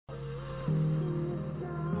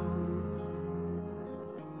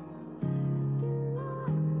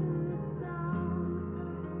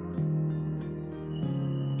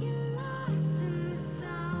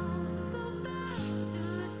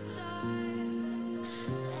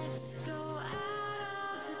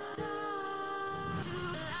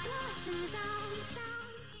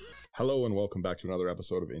Hello and welcome back to another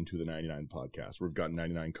episode of Into the 99 podcast. We've got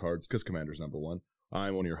 99 cards because Commander's number one.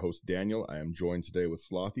 I'm one of your hosts, Daniel. I am joined today with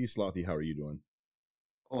Slothy. Slothy, how are you doing?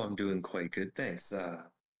 Oh, I'm doing quite good, thanks.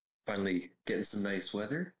 Finally getting some nice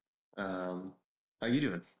weather. How you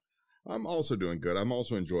doing? I'm also doing good. I'm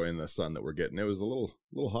also enjoying the sun that we're getting. It was a little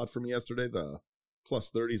hot for me yesterday. The plus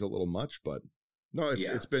 30 is a little much, but no,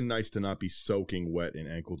 it's been nice to not be soaking wet in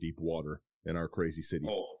ankle-deep water in our crazy city.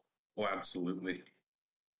 Oh, absolutely.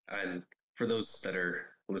 And for those that are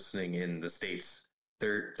listening in the States,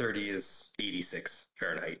 30 is 86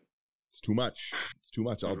 Fahrenheit. It's too much. It's too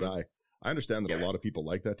much. I'll die. I understand that a lot of people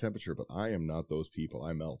like that temperature, but I am not those people.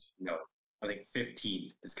 I melt. No, I think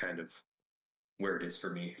 15 is kind of where it is for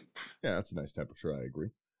me. Yeah, that's a nice temperature. I agree.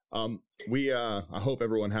 I hope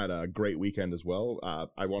everyone had a great weekend as well.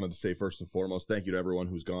 I wanted to say first and foremost, thank you to everyone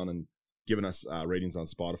who's gone and given us ratings on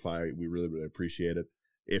Spotify. We really, really appreciate it.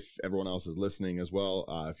 If everyone else is listening as well,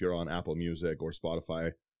 if you're on Apple Music or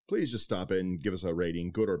Spotify, please just stop in, give us a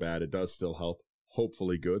rating, good or bad. It does still help.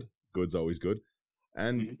 Hopefully good. Good's always good.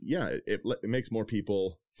 And yeah, it makes more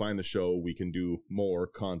people find the show. We can do more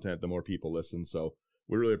content the more people listen. So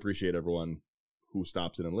we really appreciate everyone who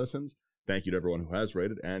stops in and listens. Thank you to everyone who has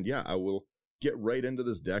rated. And yeah, I will get right into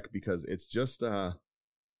this deck because it's just,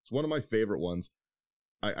 it's one of my favorite ones.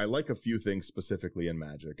 I like a few things specifically in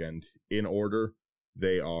Magic, and in order,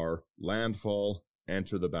 they are landfall,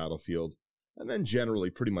 enter the battlefield, and then generally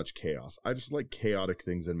pretty much chaos. I just like chaotic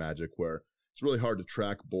things in Magic where it's really hard to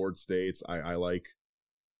track board states. I like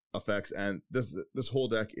effects, and this whole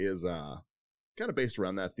deck is kind of based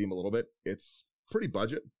around that theme a little bit. It's pretty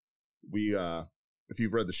budget. If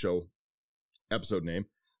you've read the show episode name,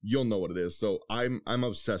 you'll know what it is. So I'm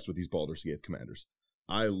obsessed with these Baldur's Gate commanders.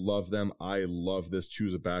 I love them. I love this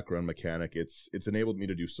choose a background mechanic. It's enabled me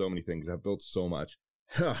to do so many things. I've built so much.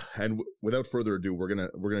 And without further ado, we're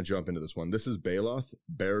gonna jump into this one. This is Baeloth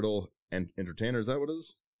Barrityl Entertainer. Is that what it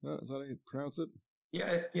is? Is that how you pronounce it?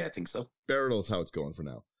 Yeah, I think so. Barrityl is how it's going for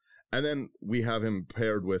now. And then we have him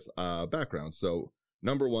paired with background. So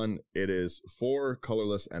number one, it is 4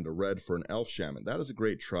 colorless and a red for an elf shaman. That is a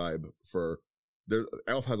great tribe for.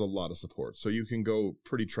 Elf has a lot of support, so you can go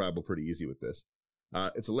pretty tribal, pretty easy with this.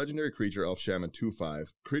 It's a legendary creature, Elf Shaman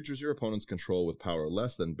 2/5. Creatures your opponents control with power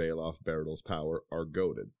less than Baeloth Barrityl's power are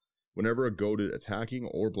goaded. Whenever a goaded attacking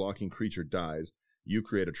or blocking creature dies, you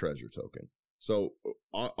create a treasure token. So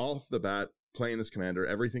off the bat, playing this commander,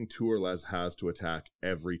 everything 2 or less has to attack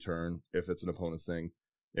every turn if it's an opponent's thing.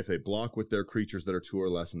 If they block with their creatures that are 2 or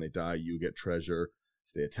less and they die, you get treasure.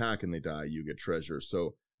 If they attack and they die, you get treasure.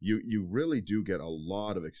 So you really do get a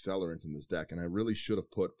lot of accelerant in this deck, and I really should have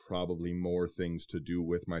put probably more things to do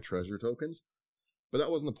with my treasure tokens. But that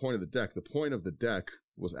wasn't the point of the deck. The point of the deck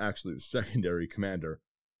was actually the secondary commander,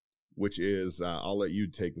 which is, I'll let you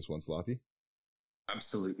take this one, Slothy.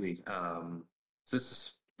 Absolutely. So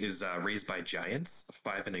this is Raised by Giants,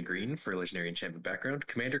 5 and a green for legendary enchantment background.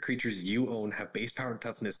 Commander creatures you own have base power and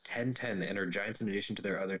toughness 10/10 and are giants in addition to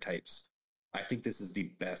their other types. I think this is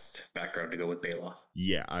the best background to go with Baeloth.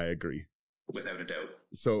 Yeah, I agree. Without a doubt.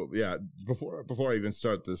 So yeah, before I even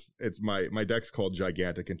start this, it's my deck's called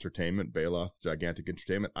Gigantic Entertainment, Baeloth Gigantic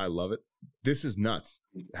Entertainment. I love it. This is nuts.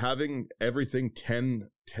 Having everything 10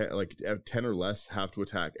 or less have to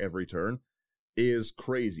attack every turn is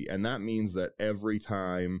crazy. And that means that every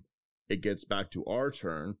time it gets back to our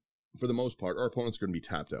turn, for the most part, our opponent's going to be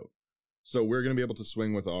tapped out. So we're going to be able to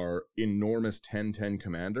swing with our enormous 10/10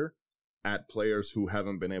 commander at players who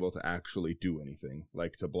haven't been able to actually do anything,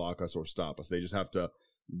 like to block us or stop us. They just have to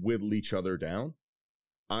whittle each other down.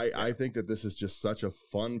 I think that this is just such a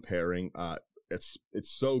fun pairing. It's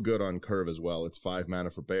so good on curve as well. It's 5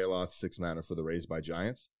 mana for Baeloth, 6 mana for the Raised by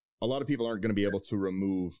Giants. A lot of people aren't going to be able to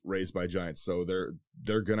remove Raised by Giants, so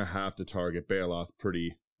they're going to have to target Baeloth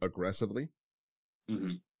pretty aggressively.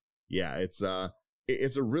 Mm-hmm. Yeah, it's a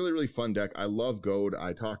really, really fun deck. I love Goad.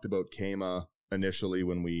 I talked about Kama initially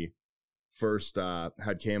when we first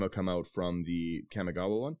had Kama come out from the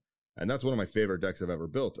Kamigawa one, and that's one of my favorite decks I've ever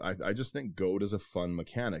built. I just think Goad is a fun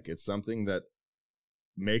mechanic. It's something that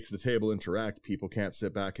makes the table interact. People can't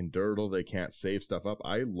sit back and durdle. They can't save stuff up.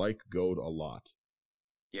 I like Goad a lot.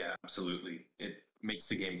 Yeah, absolutely. It makes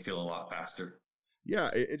the game feel a lot faster.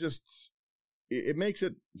 Yeah, it makes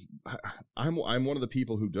it. I'm one of the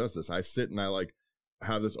people who does this. I sit and I like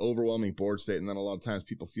have this overwhelming board state, and then a lot of times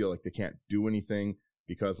people feel like they can't do anything.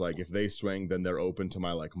 Because, like, if they swing, then they're open to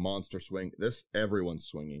my, like, monster swing. Everyone's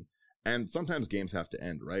swinging. And sometimes games have to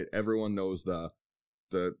end, right? Everyone knows the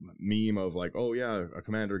meme of, like, oh, yeah, a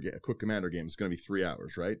quick commander game is going to be 3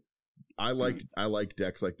 hours, right? I like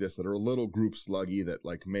decks like this that are a little group sluggy that,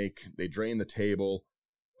 like, they drain the table.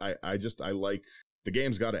 I like the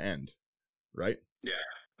game's got to end, right? Yeah,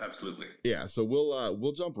 absolutely. Yeah, so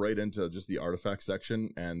we'll jump right into just the artifact section,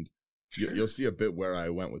 and you'll see a bit where I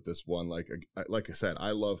went with this one. Like I said,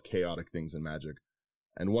 I love chaotic things in Magic,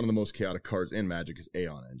 and one of the most chaotic cards in Magic is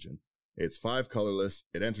Aeon Engine. It's 5 colorless.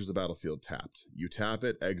 It enters the battlefield tapped. You tap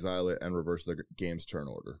it, exile it, and reverse the game's turn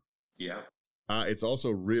order. Yeah. It's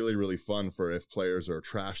also really, really fun for if players are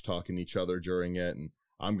trash talking each other during it, and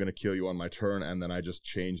I'm going to kill you on my turn, and then I just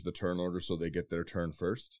change the turn order so they get their turn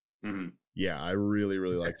first. Mm-hmm. Yeah, I really,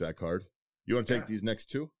 really like that card. You want to take these next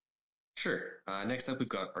two? Sure. Next up, we've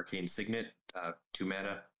got Arcane Signet, 2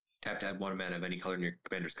 mana. Tap to add 1 mana of any color in your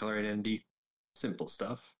commander's color identity. Simple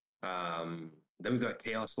stuff. Then we've got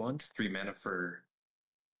Chaos Wand, 3 mana for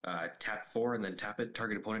tap 4, and then tap it.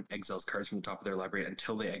 Target opponent exiles cards from the top of their library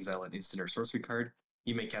until they exile an instant or sorcery card.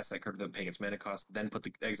 You may cast that card without paying its mana cost, then put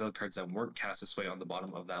the exiled cards that weren't cast this way on the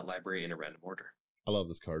bottom of that library in a random order. I love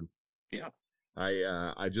this card. Yeah.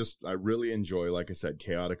 I really enjoy, like I said,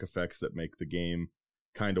 chaotic effects that make the game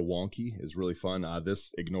kind of wonky is really fun.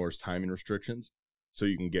 This ignores timing restrictions, so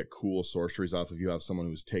you can get cool sorceries off if you have someone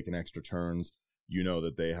who's taking extra turns. You know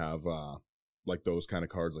that they have like those kind of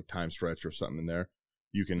cards like Time Stretch or something in there.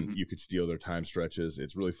 You could steal their time stretches.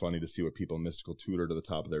 It's really funny to see what people mystical tutor to the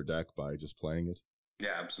top of their deck by just playing it.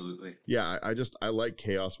 Yeah, absolutely. Yeah, I like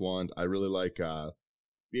Chaos Wand. I really like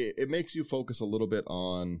it makes you focus a little bit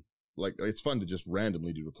on, like, it's fun to just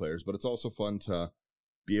randomly do to players, but it's also fun to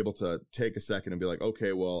be able to take a second and be like,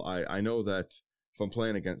 okay, well, I know that if I'm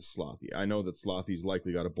playing against Slothy, I know that Slothy's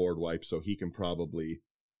likely got a board wipe, so he can probably,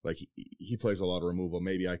 like, he plays a lot of removal.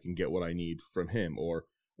 Maybe I can get what I need from him. Or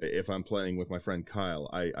if I'm playing with my friend Kyle,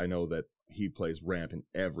 I know that he plays ramp in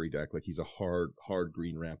every deck. Like, he's a hard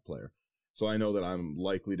green ramp player. So I know that I'm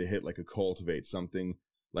likely to hit like a Cultivate, something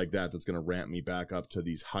like that that's going to ramp me back up to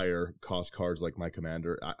these higher cost cards like my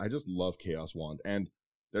commander. I just love Chaos Wand. And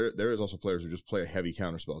there is also players who just play heavy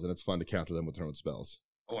counter spells, and it's fun to counter them with their own spells.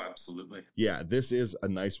 Oh, absolutely. Yeah, this is a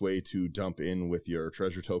nice way to dump in with your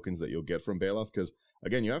treasure tokens that you'll get from Baeloth, because,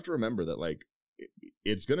 again, you have to remember that, like,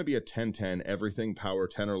 it's going to be a 10-10. Everything power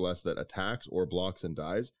 10 or less that attacks or blocks and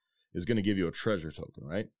dies is going to give you a treasure token,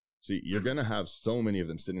 right? So you're going to have so many of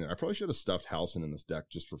them sitting there. I probably should have stuffed Halcyon in this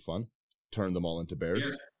deck just for fun. Turned them all into bears.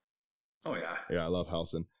 Yeah. Oh, yeah. Yeah, I love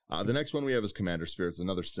Halcyon. The next one we have is Commander Sphere. It's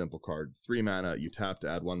another simple card. 3 mana. You tap to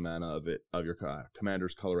add 1 mana of your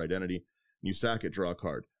commander's color identity. You sack it, draw a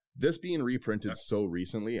card. This being reprinted so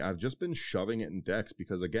recently, I've just been shoving it in decks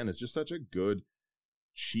because, again, it's just such a good,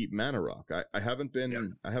 cheap mana rock. I haven't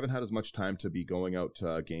had as much time to be going out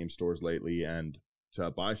to game stores lately and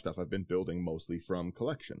to buy stuff. I've been building mostly from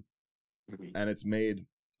collection. And it's made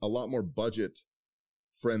a lot more budget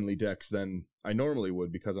friendly decks than I normally would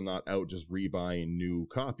because I'm not out just rebuying new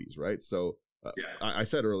copies, right? So I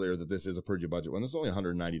said earlier that this is a pretty budget one. This is only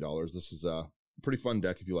 $190. This is a pretty fun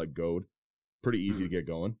deck if you like Goad. Pretty easy to get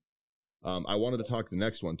going. I wanted to talk the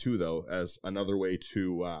next one too, though, as another way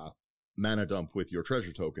to mana dump with your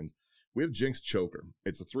treasure tokens. We have Jinxed Choker.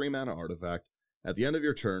 It's a 3 mana artifact. At the end of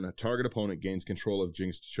your turn, a target opponent gains control of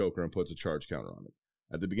Jinxed Choker and puts a charge counter on it.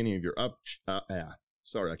 At the beginning of your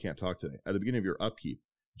sorry, I can't talk today. At the beginning of your upkeep,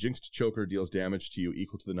 Jinxed Choker deals damage to you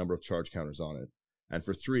equal to the number of charge counters on it. And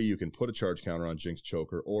for 3, you can put a charge counter on Jinxed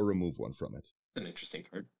Choker or remove one from it. It's an interesting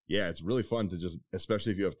card. Yeah, it's really fun to just,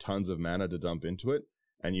 especially if you have tons of mana to dump into it,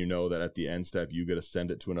 and you know that at the end step, you get to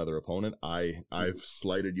send it to another opponent. I've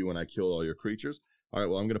slighted you when I kill all your creatures. All right,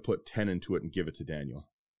 well, I'm going to put 10 into it and give it to Daniel.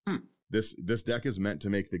 This deck is meant to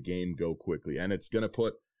make the game go quickly, and it's going to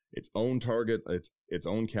put its own target, its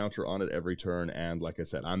own counter on it every turn, and like I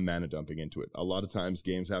said, I'm mana dumping into it. A lot of times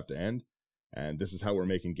games have to end, and this is how we're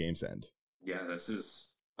making games end. Yeah,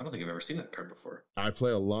 I don't think I've ever seen that card before. I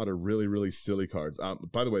play a lot of really, really silly cards.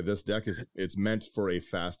 By the way, this deck it's meant for a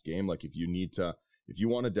fast game. Like if you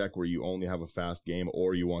want a deck where you only have a fast game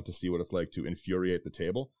or you want to see what it's like to infuriate the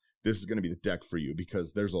table, this is going to be the deck for you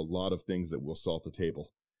because there's a lot of things that will salt the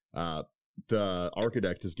table. The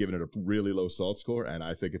Architect has given it a really low salt score, and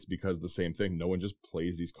I think it's because of the same thing. No one just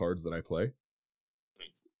plays these cards that I play.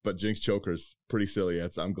 But Jinxed Choker is pretty silly.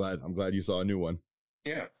 I'm glad you saw a new one.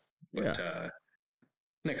 Yeah. But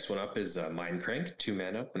next one up is Mind Crank, 2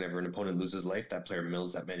 mana. Whenever an opponent loses life, that player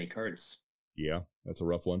mills that many cards. Yeah, that's a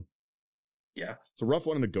rough one. Yeah. It's a rough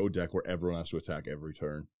one in the Go deck where everyone has to attack every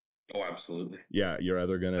turn. Oh, absolutely. Yeah, you're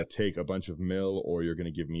either going to take a bunch of mill or you're going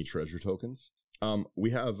to give me treasure tokens.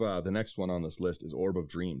 We have the next one on this list is Orb of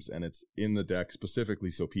Dreams, and it's in the deck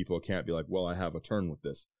specifically so people can't be like, well, I have a turn with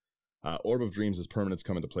this. Orb of Dreams is permanents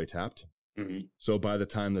come into play tapped. So by the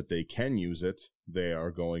time that they can use it, they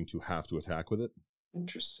are going to have to attack with it.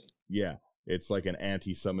 Interesting. Yeah. it's like an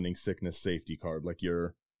anti-summoning sickness safety card. Like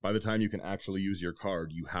by the time you can actually use your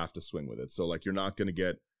card, you have to swing with it. So like you're not going to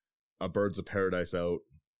get a Birds of Paradise out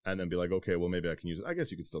and then be like, okay, well maybe I can use it. I guess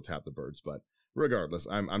you can still tap the birds, but regardless,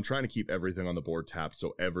 I'm trying to keep everything on the board tapped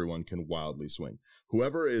so everyone can wildly swing.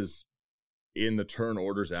 Whoever is in the turn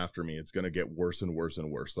orders after me, it's going to get worse and worse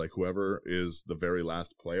and worse. Like whoever is the very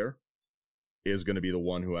last player is going to be the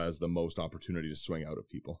one who has the most opportunity to swing out at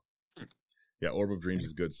people. Yeah, Orb of Dreams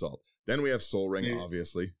is good salt. Then we have Soul Ring,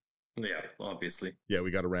 obviously. Yeah, obviously. Yeah,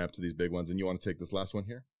 we got to ramp to these big ones. And you want to take this last one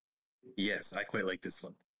here? Yes, I quite like this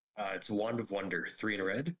one. It's Wand of Wonder, 3 in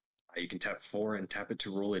red. You can tap 4 and tap it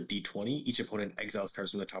to roll a d20. Each opponent exiles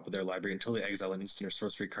cards from the top of their library until they exile an instant or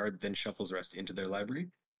sorcery card, then shuffles the rest into their library.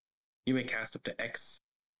 You may cast up to X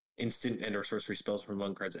instant and or sorcery spells from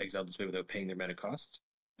among cards exiled this way without paying their mana cost.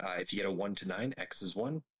 If you get a 1 to 9, X is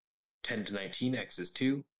 1. 10 to 19, X is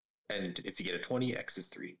 2. And if you get a 20, X is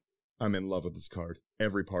 3. I'm in love with this card.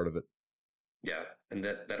 Every part of it. Yeah, and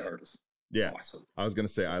that art is awesome. I was gonna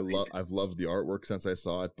say I've loved the artwork since I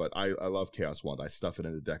saw it, but I love Chaos Wand. I stuff it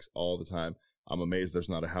into decks all the time. I'm amazed there's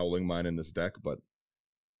not a Howling Mine in this deck, but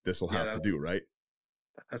this will have to do, right?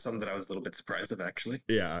 That's something that I was a little bit surprised of, actually.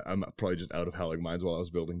 Yeah, I'm probably just out of Howling Mines while I was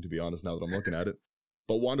building, to be honest, now that I'm looking at it.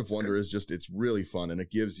 But Wand of Wonder is just, it's really fun, and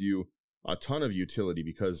it gives you a ton of utility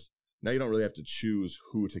because now you don't really have to choose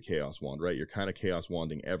who to Chaos Wand, right? You're kind of Chaos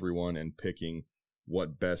Wanding everyone and picking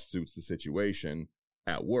what best suits the situation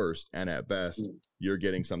at worst, and at best, you're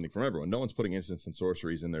getting something from everyone. No one's putting instants and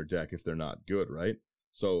sorceries in their deck if they're not good, right?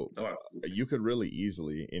 So you could really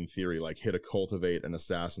easily, in theory, like hit a Cultivate, an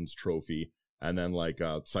Assassin's Trophy, and then like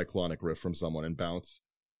a Cyclonic Rift from someone and bounce,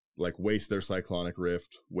 like waste their Cyclonic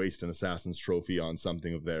Rift, waste an Assassin's Trophy on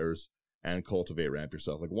something of theirs, and Cultivate ramp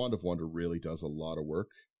yourself. Like Wand of Wonder really does a lot of work.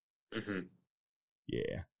 Mm-hmm.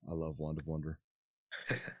 Yeah, I love Wand of Wonder.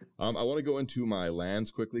 I want to go into my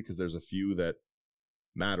lands quickly because there's a few that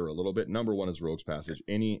matter a little bit. Number 1 is Rogue's Passage.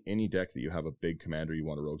 Any deck that you have a big commander, you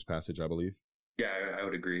want a Rogue's Passage, I believe. Yeah, I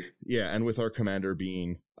would agree. Yeah, and with our commander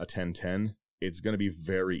being a 10/10, it's going to be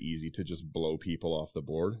very easy to just blow people off the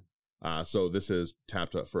board. So this is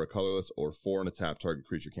tapped up for a colorless, or 4 and a tap, target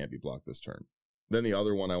creature can't be blocked this turn. Then the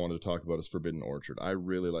other one I wanted to talk about is Forbidden Orchard. I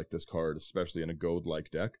really like this card, especially in a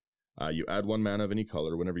goad-like deck. You add 1 mana of any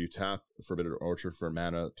color. Whenever you tap Forbidden Orchard for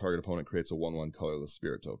mana, target opponent creates a 1/1 colorless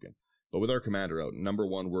spirit token. But with our commander out, number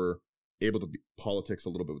 1, we're able to politics a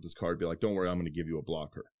little bit with this card. Be like, don't worry, I'm going to give you a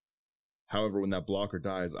blocker. However, when that blocker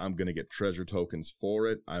dies, I'm going to get treasure tokens for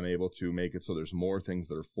it. I'm able to make it so there's more things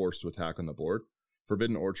that are forced to attack on the board.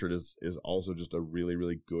 Forbidden Orchard is also just a really,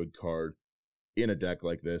 really good card in a deck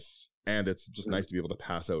like this. And it's just nice to be able to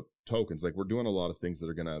pass out tokens. Like, we're doing a lot of things that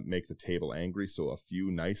are going to make the table angry, so a few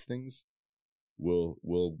nice things will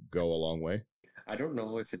go a long way. I don't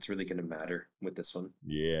know if it's really going to matter with this one.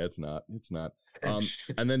 Yeah, it's not.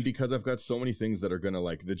 And then because I've got so many things that are going to,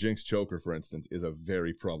 like, the Jinx Choker, for instance, is a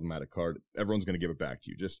very problematic card. Everyone's going to give it back to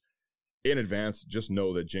you. Just in advance, just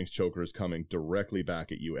know that Jinx Choker is coming directly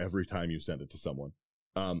back at you every time you send it to someone.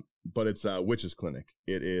 But it's Witch's Clinic.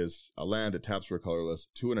 It is a land, it taps for a colorless,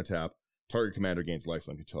 2 and a tap, target commander gains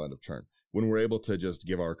lifelink until end of turn. When we're able to just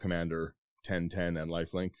give our commander 10/10 and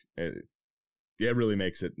lifelink, it really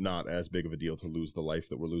makes it not as big of a deal to lose the life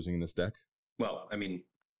that we're losing in this deck. Well, I mean,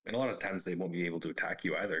 and a lot of times they won't be able to attack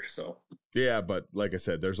you either, so. Yeah, but like I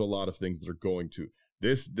said, there's a lot of things that are going to.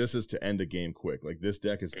 This is to end a game quick. Like, this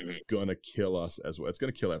deck is gonna kill us as well. It's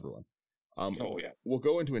gonna kill everyone. We'll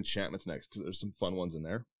go into enchantments next because there's some fun ones in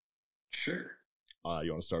there. Sure.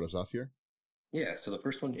 You want to start us off here? Yeah, so the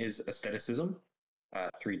first one is Aestheticism.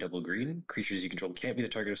 3 double green. Creatures you control can't be the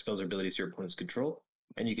target of spells or abilities your opponents control.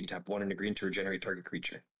 And you can tap 1 and a green to regenerate target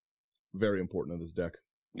creature. Very important in this deck.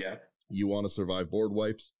 Yeah. You want to survive board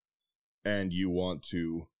wipes, and you want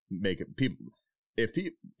to make it.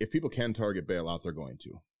 If people can target Baeloth, they're going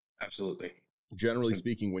to. Absolutely. Generally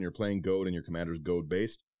speaking, when you're playing Goad and your commander's Goad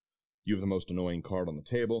based, you have the most annoying card on the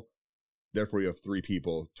table. Therefore, you have 3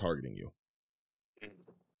 people targeting you.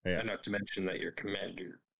 Yeah. And not to mention that your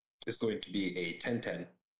commander is going to be a 10/10.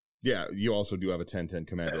 Yeah, you also do have a 10/10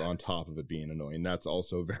 commander on top of it being annoying. That's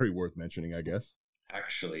also very worth mentioning, I guess.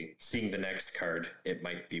 Actually, seeing the next card, it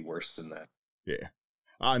might be worse than that. Yeah.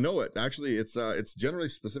 No, it's generally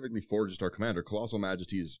specifically for just our commander. Colossal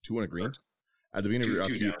Majesty is 2 and a green. At the beginning of your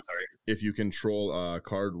upkeep, if you control a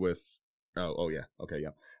card with... at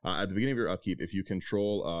the beginning of your upkeep, if you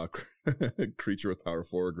control a creature with power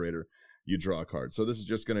 4 or greater, you draw a card. So this is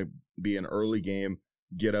just going to be an early game,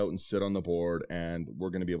 get out and sit on the board, and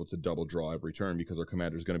we're going to be able to double draw every turn because our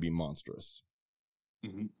commander is going to be monstrous.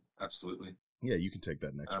 Mm-hmm. Absolutely. Yeah, you can take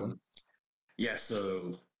that next one. Yeah,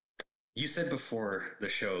 so You said before the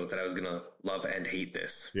show that I was gonna love and hate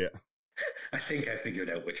this. Yeah. I think I figured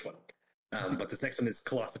out which one. But this next one is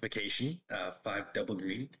Colossification, 5 double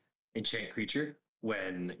green, enchant creature.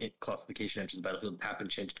 When Colossification enters the battlefield, tap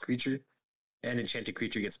enchanted creature, and enchanted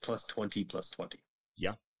creature gets +20/+20.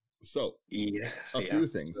 Yeah. So, Yeah, a few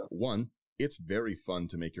things. One, it's very fun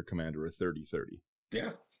to make your commander a 30/30.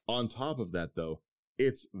 Yeah. On top of that, though,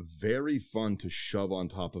 it's very fun to shove on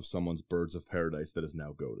top of someone's Birds of Paradise that is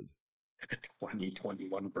now goaded.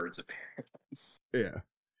 2021 Birds of Paradise. Yeah.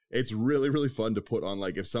 It's really, really fun to put on,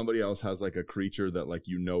 like, if somebody else has, like, a creature that, like,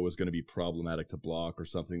 is going to be problematic to block or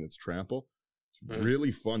something that's trample, it's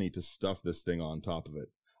really funny to stuff this thing on top of it.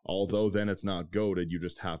 Although then it's not goaded, you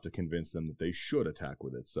just have to convince them that they should attack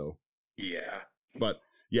with it, so. Yeah. But,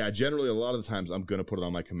 yeah, generally, a lot of the times I'm going to put it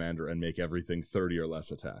on my commander and make everything 30 or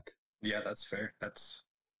less attack. Yeah, that's fair.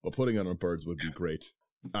 Well, putting it on birds would be great.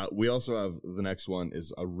 We also have, the next one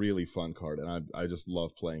is a really fun card, and I just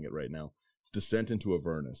love playing it right now. It's Descent into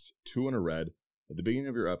Avernus. 2 and a red. At the beginning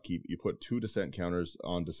of your upkeep, you put 2 descent counters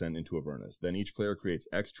on Descent into Avernus. Then each player creates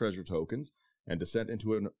X treasure tokens, and Descent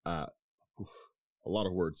into a lot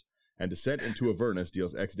of words. And Descent into Avernus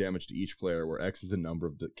deals X damage to each player, where X is the number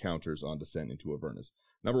of the counters on Descent into Avernus.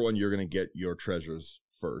 Number 1, you're going to get your treasures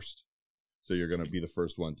first. So you're going to be the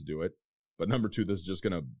first one to do it. But number 2, this is just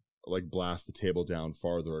going to like blast the table down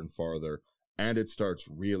farther and farther. And it starts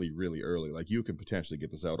really, really early. Like, you could potentially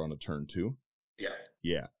get this out on a turn 2. Yeah.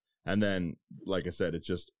 Yeah. And then, like I said, it's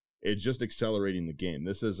just accelerating the game.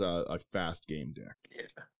 This is a fast game deck.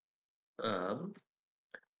 Yeah.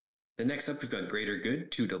 The next up, we've got Greater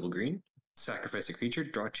Good, 2 double green. Sacrifice a creature,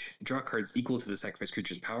 draw cards equal to the sacrifice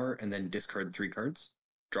creature's power, and then discard 3 cards.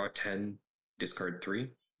 Draw 10, discard 3.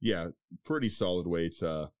 Yeah, pretty solid way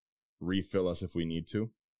to refill us if we need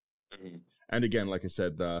to. Mm-hmm. And again, like I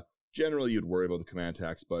said, generally you'd worry about the command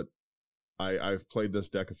attacks, but I've played this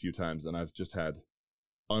deck a few times, and I've just had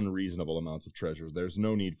unreasonable amounts of treasures. There's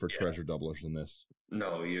no need for treasure doublers in this.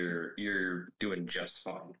 No, you're doing just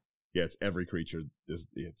fine. Yeah, it's every creature.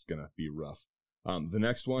 It's going to be rough. The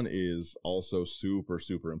next one is also super,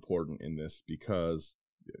 super important in this because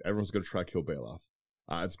everyone's going to try kill Baeloth.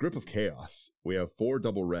 It's Grip of Chaos. We have 4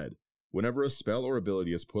 double red. Whenever a spell or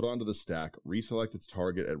ability is put onto the stack, reselect its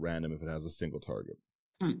target at random if it has a single target.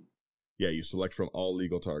 Yeah, you select from all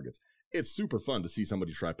legal targets. It's super fun to see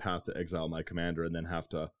somebody try Path to Exile my commander and then have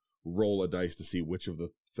to roll a dice to see which of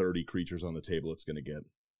the 30 creatures on the table it's going to get.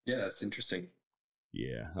 Yeah, that's interesting.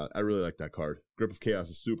 Yeah, I really like that card. Grip of Chaos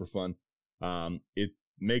is super fun. It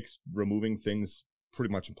makes removing things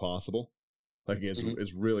pretty much impossible. Like,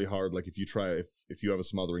 it's really hard. Like, if you have a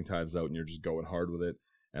Smothering Tithes out and you're just going hard with it,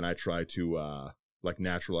 and I try to like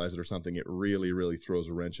naturalize it or something, it really, really throws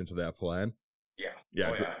a wrench into that plan.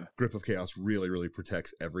 Yeah. Grip of Chaos really, really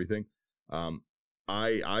protects everything.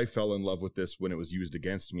 I fell in love with this when it was used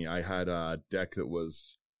against me. I had a deck that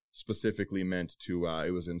was specifically meant to,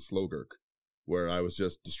 it was in Slogurk, where I was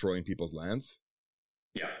just destroying people's lands.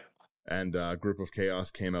 Yeah. And Grip of Chaos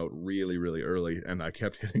came out really, really early, and I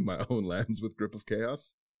kept hitting my own lands with Grip of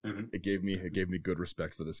Chaos. Mm-hmm. It gave me good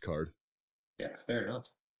respect for this card. Yeah, fair enough.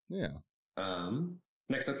 Yeah.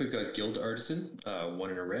 Next up, we've got Guild Artisan, 1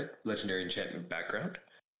 and a red, legendary enchantment background.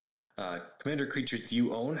 Commander creatures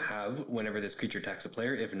you own have, whenever this creature attacks a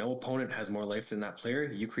player, if no opponent has more life than that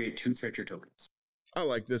player, you create 2 treasure tokens. I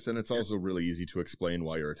like this, and it's also really easy to explain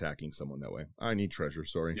why you're attacking someone that way. I need treasure,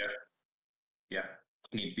 sorry. Yeah.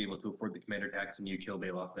 You need to be able to afford the commander tax and you kill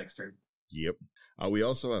Baeloth next turn. Yep. We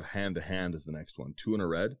also have Hand to Hand as the next one. 2 and a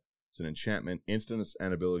red. It's an enchantment. Instants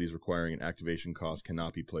and abilities requiring an activation cost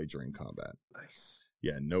cannot be played during combat. Nice.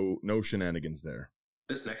 Yeah, no shenanigans there.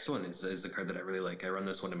 This next one is a card that I really like. I run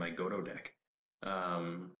this one in my Godo deck.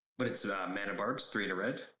 But it's Mana Barbs, 3 and a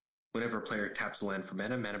red. Whenever a player taps a land for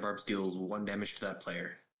mana, Mana Barbs deals 1 damage to that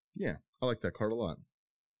player. Yeah, I like that card a lot.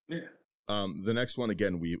 Yeah. The next one,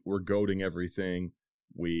 again, we're goading everything.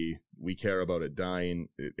 We care about it dying.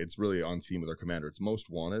 It's really on theme with our commander. It's Most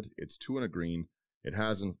Wanted. It's 2 and a green. It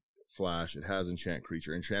has Flash. It has Enchant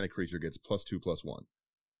Creature. Enchanted Creature gets +2/+1.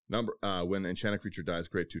 When Enchanted Creature dies,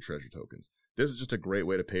 create 2 treasure tokens. This is just a great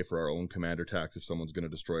way to pay for our own commander tax if someone's going to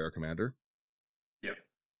destroy our commander. Yep.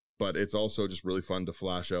 But it's also just really fun to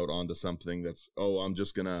flash out onto something that's, I'm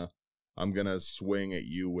gonna swing at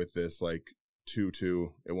you with this like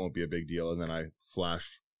 2/2. It won't be a big deal, and then I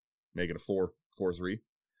flash, make it a 4/3.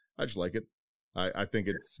 I just like it. I think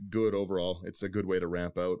it's good overall. It's a good way to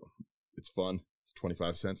ramp out. It's fun. It's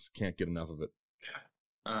 25 cents. Can't get enough of it.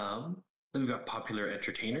 Yeah. Then we've got Popular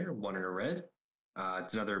Entertainer, 1 and a red.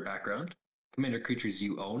 It's another background. Commander creatures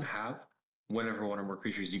you own have, Whenever one or more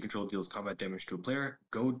creatures you control deals combat damage to a player,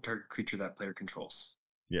 goad target creature that player controls.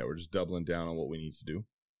 Yeah, we're just doubling down on what we need to do.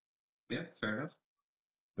 Yeah, fair enough.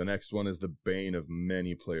 The next one is the bane of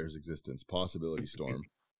many players' existence, Possibility Storm.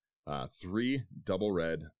 3 double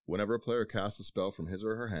red. Whenever a player casts a spell from his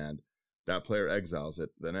or her hand, that player exiles it,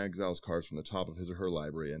 then exiles cards from the top of his or her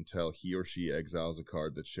library until he or she exiles a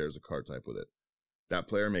card that shares a card type with it. That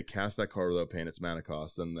player may cast that card without paying its mana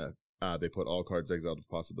cost, then they put all cards exiled with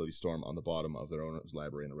Possibility Storm on the bottom of their owner's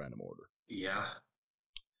library in a random order. Yeah.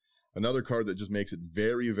 Another card that just makes it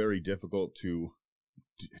very, very difficult to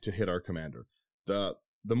hit our commander. The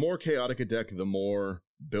more chaotic a deck, the more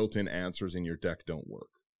built-in answers in your deck don't work.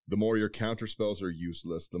 The more your counter spells are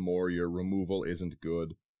useless, the more your removal isn't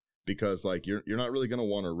good. Because like you're not really gonna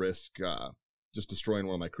want to risk just destroying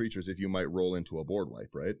one of my creatures if you might roll into a board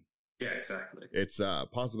wipe, right? Yeah, exactly. It's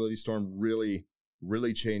Possibility Storm really,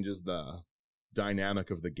 really changes the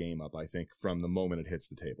dynamic of the game up, I think, from the moment it hits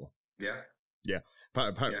the table. Yeah.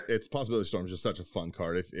 It's Possibility Storm is just such a fun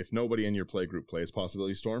card. If nobody in your play group plays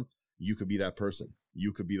Possibility Storm, you could be that person.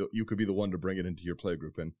 You could be the one to bring it into your play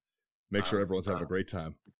group and make sure everyone's having a great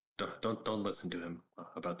time. Don't listen to him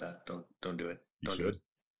about that. Don't do it. You should.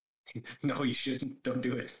 No, you shouldn't. Don't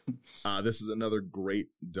do it. This is another great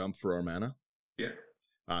dump for our mana. Yeah.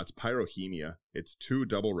 It's Pyrohemia. It's 2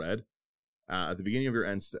 double red. At the beginning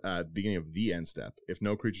of the end step, if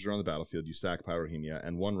no creatures are on the battlefield, you sack Pyrohemia,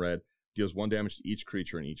 and 1 red deals 1 damage to each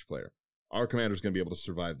creature and each player. Our commander is going to be able to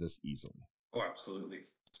survive this easily. Oh, absolutely.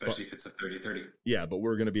 Especially if it's a 30-30. Yeah, but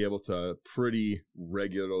we're going to be able to pretty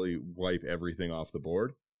regularly wipe everything off the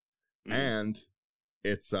board. And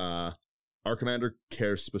it's our commander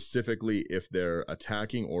cares specifically if they're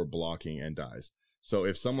attacking or blocking and dies. So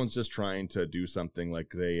if someone's just trying to do something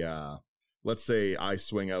like they, let's say I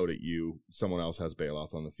swing out at you, someone else has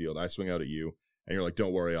Baeloth on the field, I swing out at you, and you're like,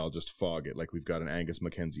 don't worry, I'll just fog it. Like we've got an Angus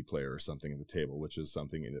McKenzie player or something at the table, which is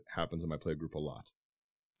something that happens in my play group a lot.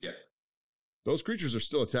 Yeah. Those creatures are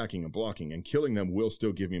still attacking and blocking, and killing them will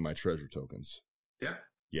still give me my treasure tokens.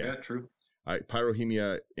 Yeah, true.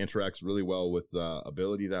 Pyrohemia interacts really well with the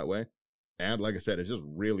ability that way. And like I said, it's just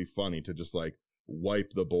really funny to just like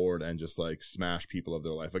wipe the board and just like smash people of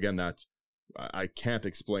their life. Again, I can't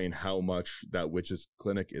explain how much that Witch's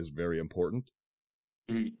Clinic is very important.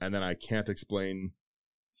 And then I can't explain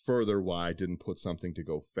further why I didn't put something to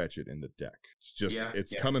go fetch it in the deck. It's just,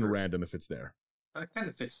 it's coming random if it's there. It kind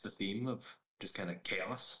of fits the theme of just kind of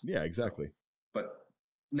chaos. Yeah, exactly. But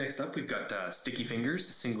next up, we've got Sticky Fingers,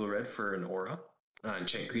 single red for an aura.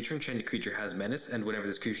 Enchanted creature. Enchanted creature has menace, and whenever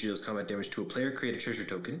this creature deals combat damage to a player, create a treasure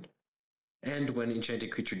token. And when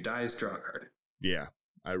enchanted creature dies, draw a card. Yeah,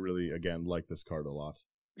 I really, again, like this card a lot.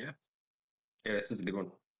 Yeah, this is a good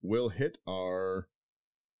one. We'll hit our...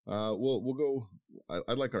 we'll go...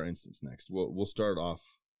 I'd like our instance next. We'll start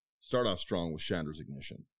off strong with Chandra's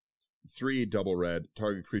Ignition. 3 double red,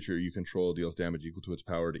 target creature you control deals damage equal to its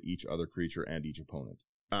power to each other creature and each opponent.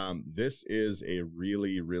 This is a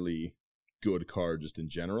really, really good card just in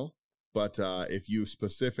general, but if you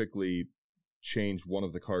specifically change one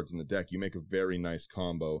of the cards in the deck, you make a very nice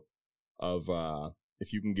combo of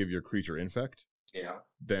if you can give your creature Infect,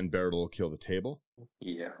 then Baeryl will kill the table.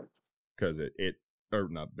 Yeah. Because or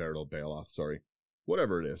not Baeryl, Baeloth, sorry.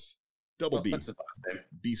 Whatever it is. Double B. That's his last name.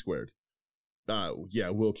 B squared.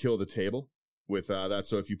 We'll kill the table with that.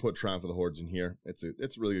 So if you put Triumph of the Hordes in here, it's a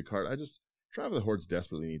really good card. Triumph of the Hordes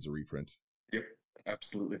desperately needs a reprint. Yep,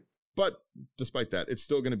 absolutely. But despite that, it's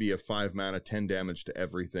still going to be a 5 mana, 10 damage to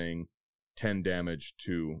everything, 10 damage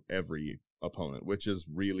to every opponent, which is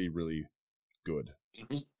really, really good.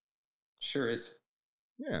 Mm-hmm. Sure is.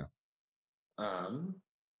 Yeah.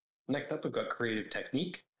 Next up, we've got Creative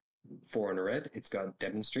Technique. 4 in a red. It's got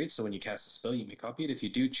Demonstrate, so when you cast a spell, you may copy it. If you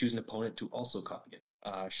do, choose an opponent to also copy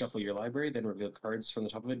it. Shuffle your library, then reveal cards from the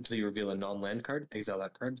top of it until you reveal a non-land card. Exile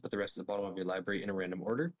that card, put the rest at the bottom of your library in a random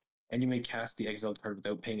order, and you may cast the exiled card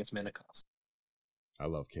without paying its mana cost. I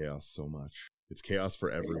love chaos so much. It's chaos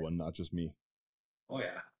for everyone, not just me. Oh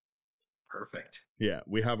yeah. Perfect. Yeah,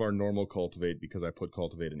 we have our normal Cultivate because I put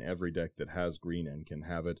Cultivate in every deck that has green and can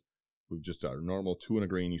have it. We've just our normal 2 and a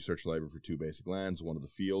green. You search the library for 2 basic lands, 1 to the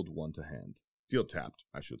field, 1 to hand. Field tapped,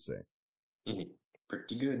 I should say.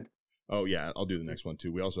 Pretty good. Oh yeah, I'll do the next one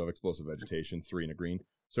too. We also have Explosive Vegetation, 3 and a green.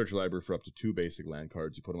 Search your library for up to 2 basic land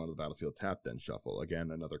cards. You put them on the battlefield, tap, then shuffle.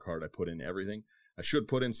 Again, another card I put in everything. I should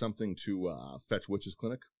put in something to fetch Witch's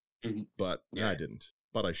Clinic, but I didn't.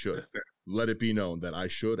 But I should. Let it be known that I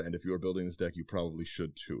should, and if you're building this deck, you probably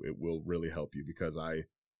should too. It will really help you because I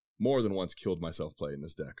more than once killed myself playing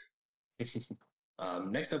this deck.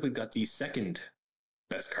 Next up, we've got the second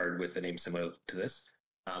best card with a name similar to this.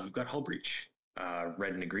 We've got Hull Breach.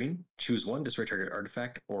 Red and a green. Choose one, destroy target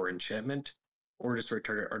artifact or enchantment, or destroy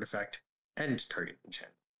target artifact and target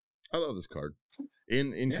enchantment. I love this card.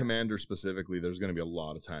 In Commander specifically, there's going to be a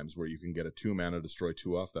lot of times where you can get a 2-mana destroy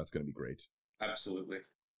 2 off. That's going to be great. Absolutely.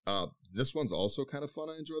 This one's also kind of fun.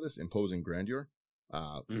 I enjoy this. Imposing Grandeur.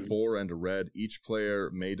 4 and a red. Each player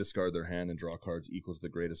may discard their hand and draw cards equal to the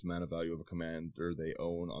greatest mana value of a commander they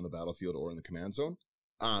own on the battlefield or in the command zone.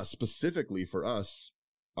 Specifically for us,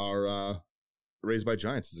 our Raised by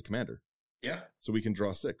Giants is a commander. Yeah. So we can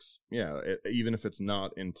draw 6. Yeah, even if it's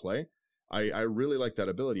not in play. I really like that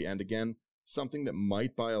ability. And again, something that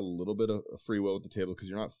might buy a little bit of free will at the table because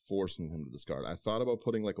you're not forcing him to discard. I thought about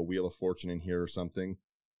putting like a Wheel of Fortune in here or something,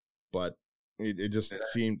 but it just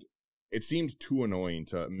seemed too annoying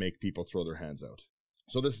to make people throw their hands out.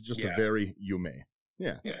 So this is just a very you may.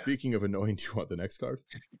 Yeah. Speaking of annoying, do you want the next card?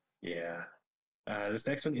 Yeah. This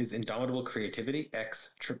next one is Indomitable Creativity,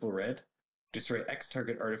 X, triple red. Destroy X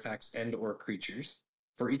target artifacts and or creatures.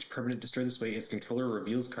 For each permanent destroyed this way, its controller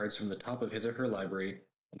reveals cards from the top of his or her library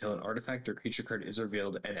until an artifact or creature card is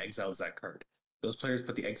revealed and exiles that card. Those players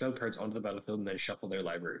put the exiled cards onto the battlefield and then shuffle their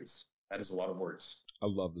libraries. That is a lot of words. I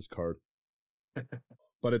love this card.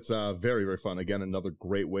 But it's very, very fun. Again, another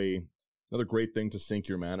great thing to sink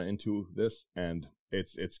your mana into this, and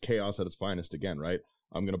it's chaos at its finest again, right?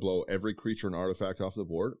 I'm going to blow every creature and artifact off the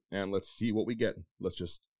board, and let's see what we get.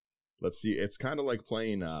 Let's see. It's kind of like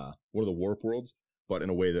playing one of the Warp Worlds, but in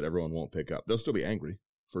a way that everyone won't pick up. They'll still be angry,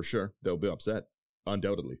 for sure. They'll be upset,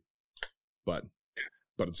 undoubtedly. But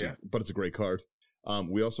it's a great card.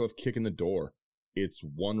 We also have Kick in the Door. It's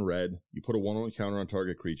 1 red. You put a 1/1 counter on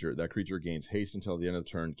target creature. That creature gains haste until the end of the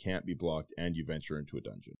turn, can't be blocked, and you venture into a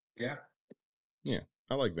dungeon. Yeah. Yeah,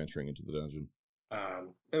 I like venturing into the dungeon.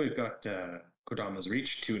 Then we've got Kodama's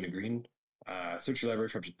Reach, 2 and a green. Search your library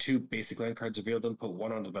for up to 2 basic land cards, reveal them, put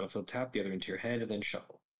one onto the battlefield, tap the other into your hand, and then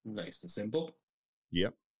shuffle. Nice and simple.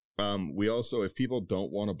 Yep. We also, if people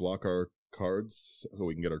don't want to block our cards so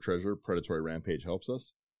we can get our treasure, Predatory Rampage helps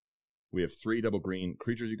us. We have 3 double green.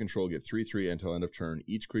 Creatures you control get 3/3 until end of turn.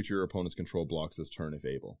 Each creature your opponent's control blocks this turn if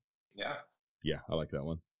able. Yeah. Yeah, I like that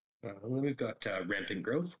one. Then we've got Rampant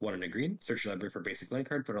Growth, 1 and a green. Search your library for a basic land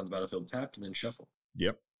card, put it on the battlefield tapped, and then shuffle.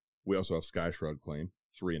 Yep. We also have Sky Shroud Claim,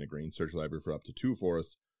 3 and a green. Search your library for up to 2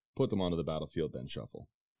 forests, put them onto the battlefield, then shuffle.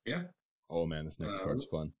 Yeah. Oh man, this next card's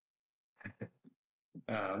fun.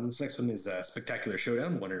 This next one is Spectacular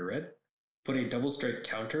Showdown, 1 and a red. Put a double strike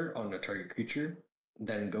counter on a target creature,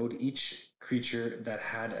 then go to each creature that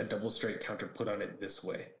had a double strike counter put on it this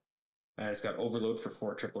way. It's got Overload for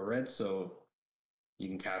 4 triple red, so you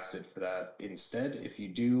can cast it for that instead. If you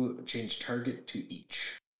do, change target to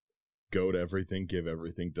each. Goad everything, give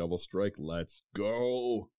everything, double strike, let's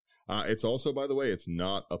go! It's also, by the way, it's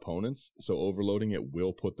not opponents, so overloading it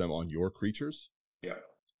will put them on your creatures. Yeah.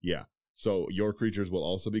 Yeah. So your creatures will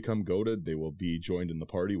also become goaded. They will be joined in the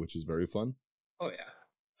party, which is very fun. Oh, yeah.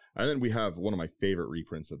 And then we have one of my favorite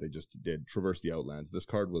reprints that they just did, Traverse the Outlands. This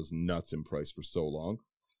card was nuts in price for so long.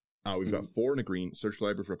 We've got 4 and a green. Search the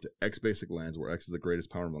library for up to X basic lands, where X is the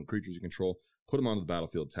greatest power among creatures you control. Put them onto the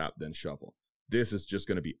battlefield, tap, then shuffle. This is just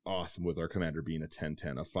going to be awesome with our commander being a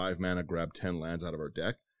 10/10. A 5 mana grab 10 lands out of our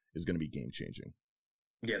deck is going to be game changing.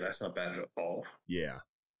 Yeah, that's not bad at all. Yeah,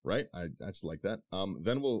 right? I just like that.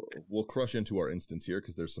 Then we'll crush into our instance here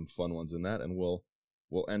because there's some fun ones in that, and we'll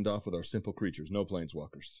end off with our simple creatures, no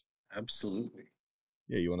planeswalkers. Absolutely.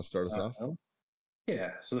 Yeah, you want to start us off?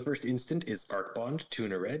 Yeah, so the first instant is Arc Bond, 2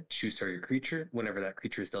 and a red. Choose target creature. Whenever that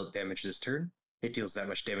creature is dealt damage this turn, it deals that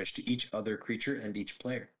much damage to each other creature and each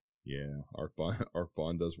player. Yeah, Arc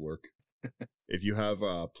Bond does work. If you have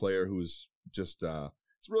a player who's just,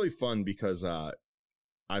 it's really fun because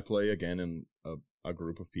I play again in a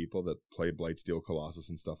group of people that play Blightsteel Colossus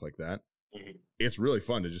and stuff like that. Mm-hmm. It's really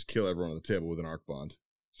fun to just kill everyone on the table with an Arc Bond.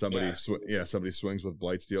 Somebody swings with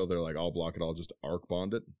Blightsteel. They're like, I'll block it. I'll just Arc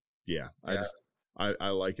Bond it. Yeah, I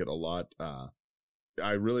like it a lot.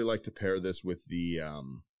 I really like to pair this with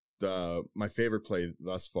my favorite play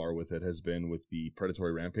thus far with it has been with the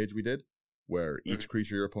Predatory Rampage we did, where each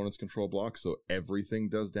creature your opponent's control blocks, so everything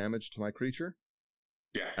does damage to my creature.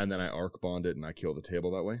 Yeah. And then I Arc Bond it and I kill the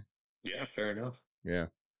table that way. Yeah, fair enough. Yeah.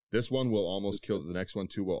 This one will almost kill, the next one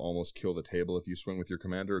too will almost kill the table if you swing with your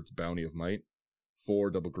commander. It's Bounty of Might.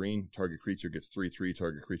 4 double green, target creature gets 3/3,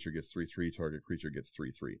 target creature gets 3/3, target creature gets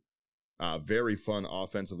 3/3. Very fun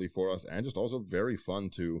offensively for us, and just also very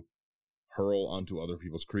fun to hurl onto other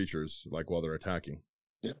people's creatures, like while they're attacking.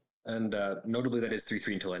 Yeah, and notably that is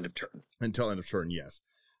 3/3 until end of turn. Until end of turn, yes.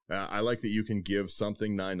 I like that you can give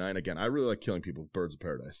something 9/9. Again, I really like killing people with Birds of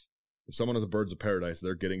Paradise. If someone has a Birds of Paradise,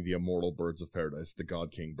 they're getting the immortal Birds of Paradise, the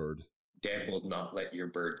God King bird. Dan will not let your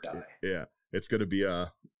bird die. Yeah, it's going to be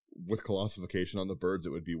with colossification on the birds, it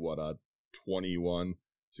would be 21.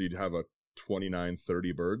 So you'd have a 29,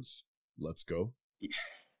 30 birds. Let's go. Yeah.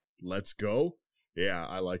 Let's go. Yeah,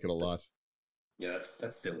 I like it a lot. Yeah,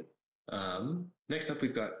 that's silly. Next up,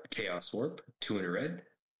 we've got Chaos Warp, 2 in a red.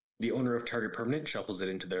 The owner of target permanent shuffles it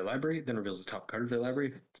into their library, then reveals the top card of their library.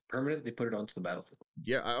 If it's permanent, they put it onto the battlefield.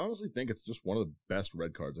 Yeah, I honestly think it's just one of the best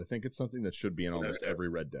red cards. I think it's something that should be in almost every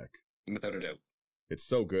red deck. Without a doubt. It's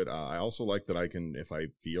so good. I also like that I can, if I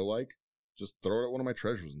feel like, just throw it at one of my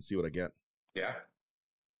treasures and see what I get. Yeah.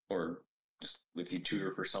 Or just if you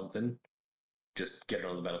tutor for something, just get it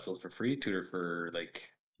on the battlefield for free. Tutor for like...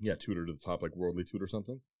 Yeah, tutor to the top, like Worldly Tutor or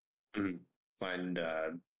something. Find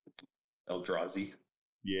Eldrazi.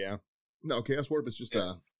 Yeah. No, Chaos Warp is just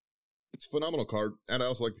it's a phenomenal card, and I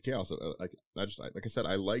also like the Chaos. Like I said,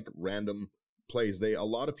 I like random plays. A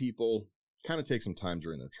lot of people kind of take some time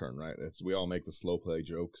during their turn, right? We all make the slow play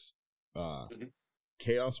jokes.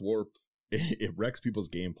 Chaos Warp, it wrecks people's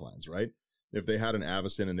game plans, right? If they had an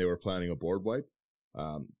Avacyn and they were planning a board wipe,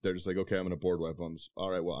 they're just like, okay, I'm gonna board wipe them.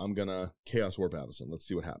 All right, well, I'm gonna Chaos Warp Avacyn. Let's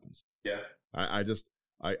see what happens. Yeah.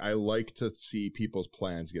 I like to see people's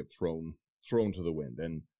plans get thrown to the wind,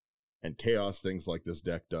 and Chaos, things like this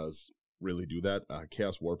deck does really do that.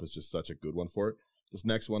 Chaos Warp is just such a good one for it. This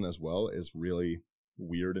next one as well is really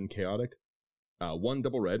weird and chaotic. 1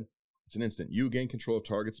 double red. It's an instant. You gain control of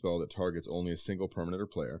target spell that targets only a single permanent or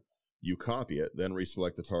player. You copy it, then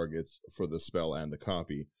reselect the targets for the spell and the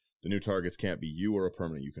copy. The new targets can't be you or a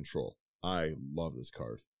permanent you control. I love this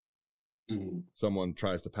card. Someone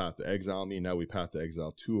tries to Path to Exile me, now we Path to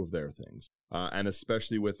Exile 2 of their things. And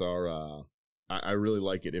especially with our, I really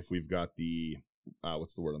like it if we've got the,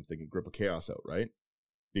 what's the word I'm thinking, Grip of Chaos out, right?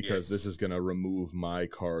 Because this is going to remove my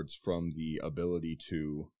cards from the ability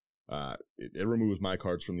to, it removes my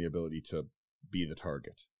cards from the ability to be the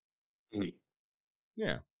target.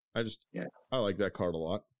 Yeah, I like that card a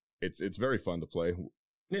lot. It's very fun to play.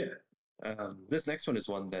 Yeah. This next one is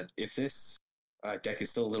one that if this deck is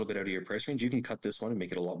still a little bit out of your price range, you can cut this one and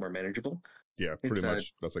make it a lot more manageable. Yeah, pretty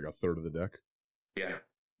much. That's like a third of the deck. Yeah.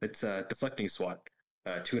 It's Deflecting Swat.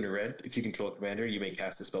 2 in a red. If you control a commander, you may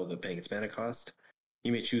cast a spell without paying its mana cost.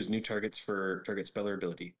 You may choose new targets for target spell or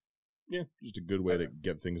ability. Yeah, just a good way to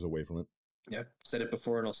get things away from it. Yeah, said it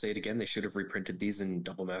before and I'll say it again. They should have reprinted these in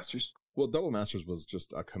Double Masters. Well, Double Masters was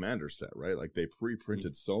just a commander set, right? Like they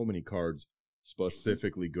pre-printed so many cards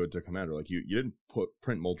specifically good to commander. Like you didn't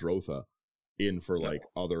print Muldrotha in for like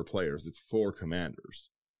other players. It's for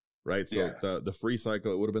commanders, right? So the free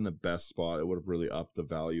cycle, it would have been the best spot. It would have really upped the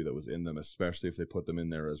value that was in them, especially if they put them in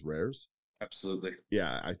there as rares. Absolutely.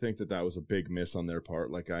 Yeah, I think that was a big miss on their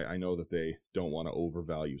part. Like I know that they don't want to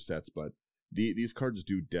overvalue sets, but these cards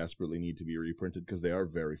do desperately need to be reprinted because they are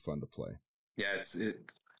very fun to play. Yeah, I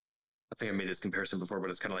think I made this comparison before,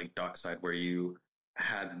 but it's kind of like Dockside, where you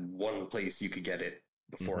had one place you could get it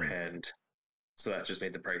beforehand, so that just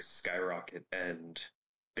made the price skyrocket. And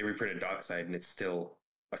they reprinted Dockside, and it's still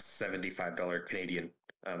a $75 Canadian,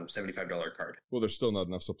 $75 card. Well, there's still not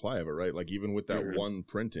enough supply of it, right? Like even with that one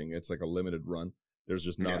printing, it's like a limited run. There's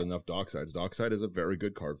just not enough Docksides. Dockside is a very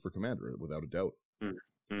good card for Commander, without a doubt.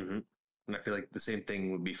 And I feel like the same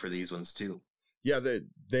thing would be for these ones too. Yeah,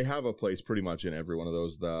 they have a place pretty much in every one of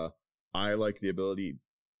those. I like the ability.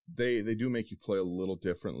 They do make you play a little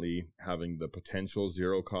differently, having the potential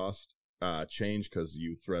zero cost change because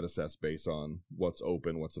you threat assess based on what's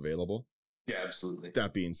open, what's available. Yeah, absolutely.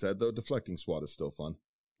 That being said, though, Deflecting Swat is still fun.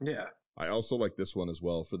 Yeah. I also like this one as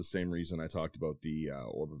well for the same reason I talked about the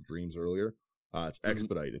Orb of Dreams earlier. It's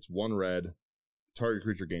Expedite. It's 1 red. Target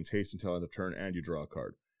creature gains haste until end of turn, and you draw a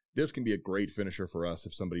card. This can be a great finisher for us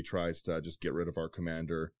if somebody tries to just get rid of our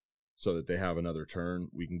commander so that they have another turn.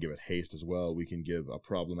 We can give it haste as well. We can give a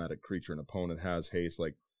problematic creature an opponent has haste.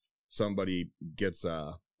 Like somebody gets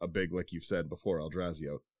a big, like you've said before,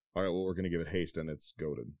 Eldrazi out. All right, well, we're going to give it haste, and it's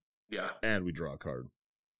goaded. Yeah. And we draw a card.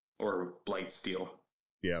 Or Blight Steel.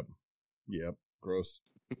 Yep. Gross.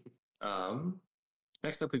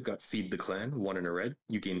 Next up, we've got Feed the Clan, 1 in a red.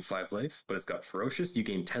 You gain 5 life, but it's got Ferocious. You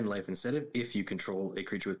gain 10 life instead of if you control a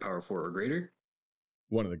creature with power 4 or greater.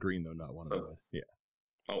 1 in the green, though, not 1 in the red. Yeah.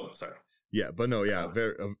 Oh, sorry. Yeah, but no, yeah,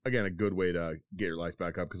 very, again, a good way to get your life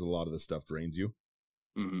back up because a lot of this stuff drains you.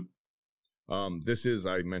 This is,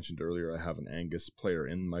 I mentioned earlier, I have an Angus player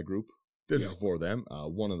in my group. This is for them.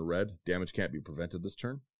 1 in a red. Damage can't be prevented this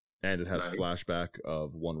turn. And it has flashback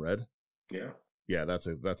of 1 red. Yeah. Yeah, that's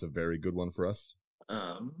a very good one for us.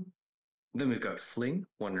 Then we've got Fling,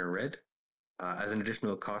 1 in a red. As an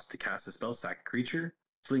additional cost to cast a spell, sack a creature.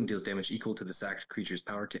 Fling deals damage equal to the sacked creature's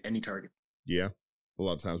power to any target. Yeah. A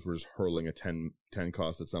lot of times we're just hurling a 10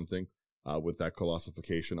 cost at something with that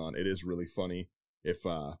colossification on. It is really funny if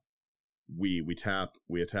we tap,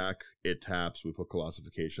 we attack, it taps, we put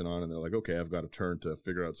colossification on, and they're like, okay, I've got a turn to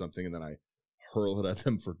figure out something, and then I hurl it at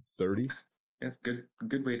them for 30. That's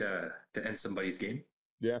good way to end somebody's game.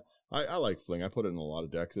 Yeah, I like Fling. I put it in a lot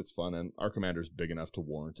of decks. It's fun, and our commander's big enough to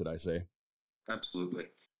warrant it, I say. Absolutely.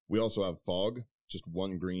 We also have Fog, just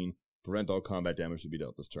 1 green, prevent all combat damage to be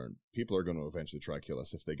dealt this turn. People are going to eventually try kill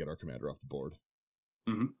us if they get our commander off the board.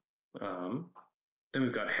 Mm-hmm. Then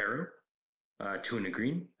we've got Harrow, 2 and a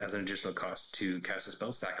green. As an additional cost to cast a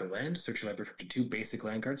spell, sack a land, search your library for up to 2 basic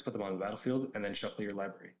land cards, put them on the battlefield, and then shuffle your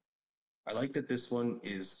library. I like that this one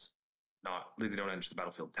is not, they don't enter the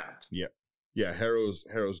battlefield tapped. Yeah, Harrow's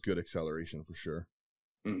good acceleration for sure.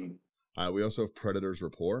 Mm-hmm. We also have Predator's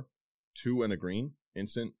Rapport, 2 and a green,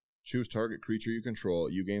 instant. Choose target creature you control.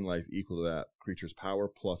 You gain life equal to that creature's power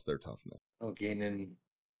plus their toughness. Oh, gaining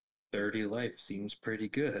 30 life seems pretty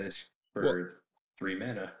good for 3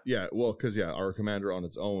 mana. Yeah, well, because our commander on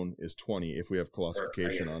its own is 20. If we have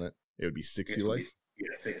colossification on it, it would be 60 life.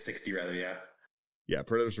 60 rather, yeah. Yeah,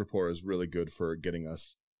 Predator's Rapport is really good for getting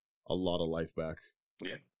us a lot of life back.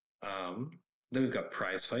 Yeah. Then we've got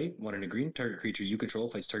Prize Fight, 1 and a green. Target creature you control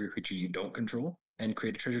fights target creature you don't control, and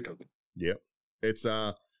create a treasure token. Yep. It's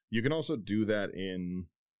you can also do that in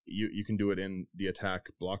you can do it in the attack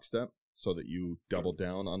block step so that you double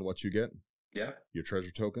down on what you get. Yeah. Your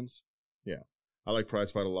treasure tokens. Yeah. I like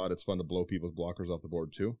Prize Fight a lot. It's fun to blow people's blockers off the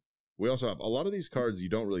board too. We also have a lot of these cards you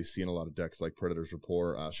don't really see in a lot of decks, like Predator's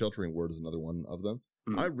Rapport. Sheltering Word is another one of them.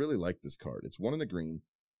 I really like this card. It's 1 in the green.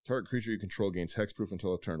 Target creature you control gains hexproof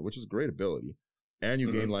until a turn, which is a great ability. And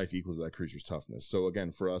you gain life equal to that creature's toughness. So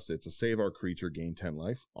again, for us, it's a save our creature, gain 10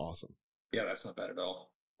 life. Awesome. Yeah, that's not bad at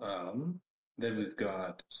all. Then we've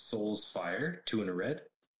got Soul's Fire, 2 and a red.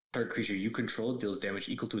 Target creature you control deals damage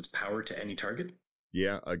equal to its power to any target.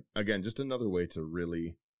 Yeah, again, just another way to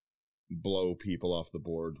really blow people off the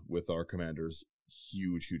board with our commander's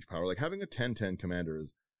huge power. Like having a 10/10 commander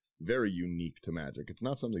is very unique to Magic. It's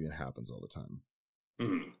not something that happens all the time.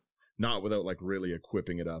 Not without like really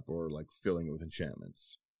equipping it up or like filling it with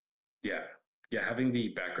enchantments. Yeah, having the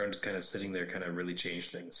background just kind of sitting there kind of really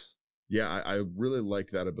changed things. Yeah, I really like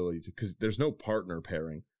that ability to, because there's no partner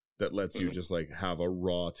pairing that lets you just like have a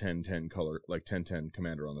raw 10/10 color, like 10/10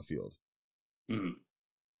 commander on the field.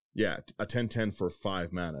 Yeah, a 10/10 for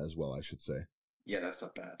 5 mana as well, I should say. Yeah, that's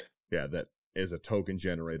not bad. Yeah, that is a token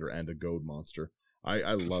generator and a goad monster.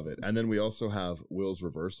 I love it. And then we also have Will's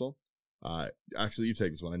Reversal. Actually, you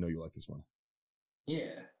take this one. I know you like this one.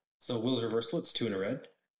 Yeah. So Will's Reversal, it's 2 and a red.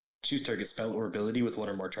 Choose target spell or ability with 1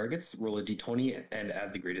 or more targets. Roll a d20 and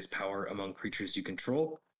add the greatest power among creatures you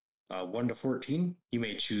control. 1 to 14, you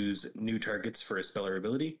may choose new targets for a spell or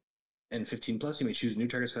ability. And 15 plus, you may choose new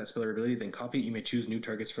targets for that spell or ability. Then copy, you may choose new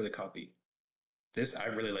targets for the copy. I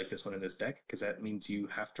really like this one in this deck because that means you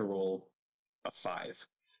have to roll a 5.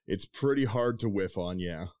 It's pretty hard to whiff on,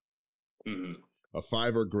 yeah. A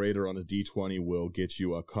 5 or greater on a d20 will get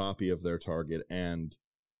you a copy of their target and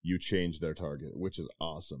you change their target, which is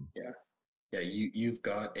awesome. Yeah, you've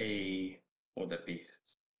got what would that be?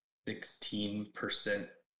 16%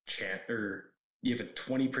 chance, or you have a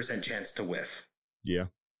 20% chance to whiff. Yeah.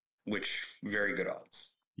 Which, very good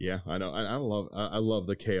odds. Yeah, I know. I love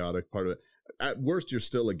the chaotic part of it. At worst,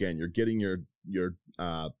 you're getting your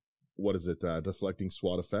what is it, deflecting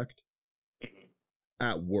SWAT effect.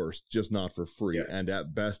 At worst, just not for free. Yeah. And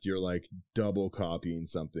at best, you're like double copying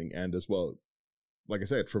something. And as well, like I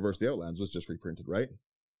said, Traverse the Outlands was just reprinted, right?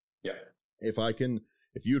 Yeah. If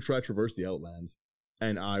you try Traverse the Outlands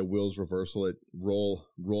and I Will's Reversal it, roll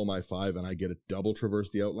my 5 and I get a double Traverse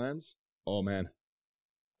the Outlands, oh man.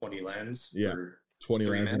 20 lands. Yeah. 20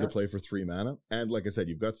 lands into play for 3 mana. And like I said,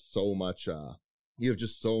 you've got so much, you have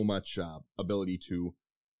just so much ability to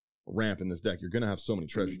ramp in this deck. You're going to have so many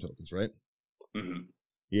treasure tokens, right?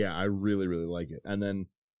 Yeah, I really, really like it. And then,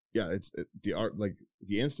 yeah,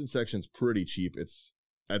 the instant section's pretty cheap. It's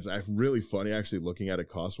really funny actually looking at it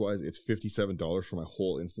cost wise. It's $57 for my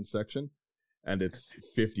whole instant section, and it's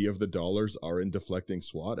 50 of the dollars are in deflecting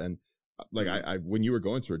SWAT. And like I when you were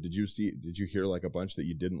going through it, did you hear like a bunch that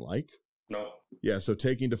you didn't like? No. Yeah, so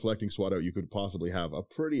taking deflecting SWAT out, you could possibly have a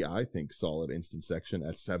pretty, I think, solid instant section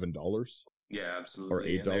at $7. Yeah,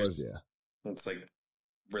 absolutely. Or $8. Yeah, it's like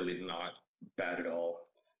really not bad at all.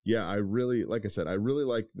 Yeah, I really like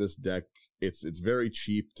this deck. It's very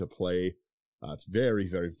cheap to play. It's very,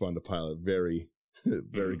 very fun to pilot. Very,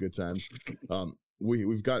 very good time.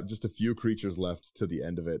 We've got just a few creatures left to the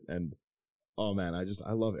end of it, and Oh man,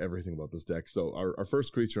 I love everything about this deck. So our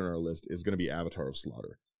first creature on our list is going to be Avatar of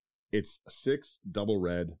Slaughter. It's 6 double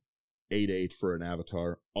red, 8/8 for an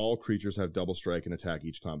avatar. All creatures have double strike and attack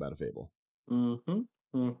each combat if able.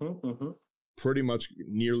 Pretty much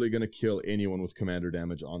nearly going to kill anyone with commander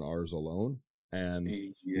damage on ours alone. And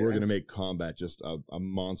we're going to make combat just a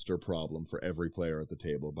monster problem for every player at the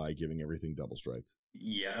table by giving everything double strike.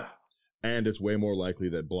 Yeah. And it's way more likely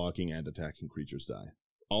that blocking and attacking creatures die.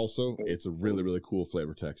 Also, it's a really, really cool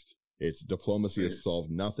flavor text. It's Diplomacy has solved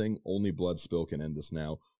nothing. Only blood spill can end this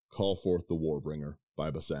now. Call forth the Warbringer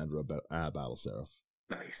by Bassandra Battle Seraph.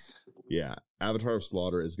 Nice. Yeah. Avatar of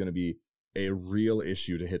Slaughter is going to be a real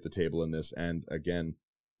issue to hit the table in this. And again,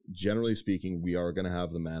 generally speaking, we are going to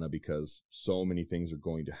have the mana because so many things are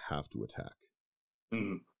going to have to attack.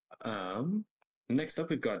 Next up,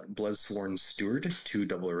 we've got Bloodsworn Steward, 2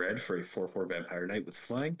 double red for a 4/4 Vampire Knight with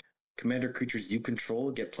flying. Commander creatures you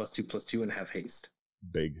control get +2/+2 and have haste.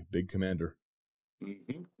 Big commander.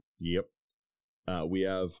 Yep. We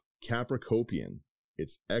have Capricopian.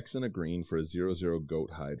 It's X and a green for a 0/0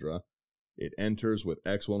 Goat Hydra. It enters with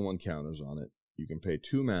X/1/1 counters on it. You can pay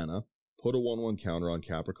 2 mana, put a 1/1 counter on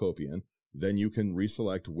Capricopian, then you can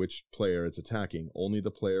reselect which player it's attacking. Only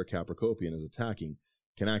the player Capricopian is attacking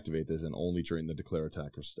can activate this, and only during the declare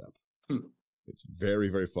attacker step. It's very,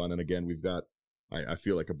 very fun. And again, we've got, I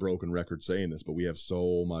feel like a broken record saying this, but we have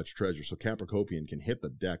so much treasure. So Capricopian can hit the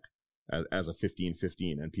deck as a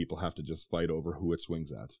 15/15, and people have to just fight over who it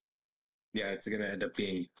swings at. Yeah, it's going to end up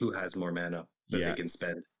being who has more mana that they can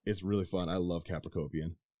spend. It's really fun. I love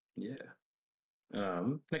Capricopian. Yeah.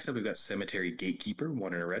 Next up, we've got Cemetery Gatekeeper,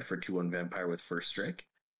 1 and a red for 2/1 Vampire with first strike.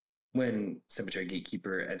 When Cemetery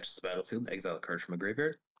Gatekeeper enters the battlefield, exile a card from a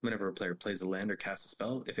graveyard. Whenever a player plays a land or casts a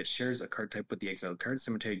spell, if it shares a card type with the exiled card,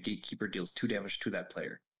 Cemetery Gatekeeper deals 2 damage to that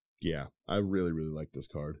player. Yeah, I really, really like this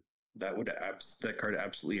card. That card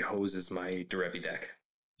absolutely hoses my Derevi deck.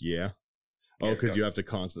 Yeah. Oh, because you have to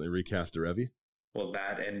constantly recast Derevi? Well,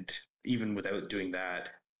 that, and even without doing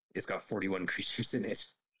that, it's got 41 creatures in it.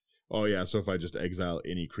 Oh, yeah, so if I just exile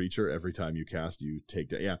any creature, every time you cast, you take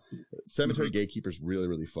that. Yeah, Cemetery Gatekeeper's really,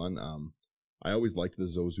 really fun. I always liked the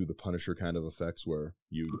Zozu the Punisher kind of effects where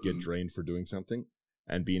you get drained for doing something,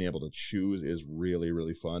 and being able to choose is really,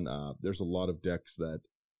 really fun. There's a lot of decks that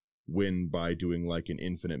win by doing like an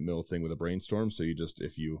infinite mill thing with a Brainstorm, so you just,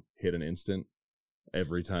 if you hit an instant,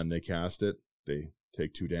 every time they cast it, they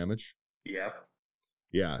take 2 damage. Yep.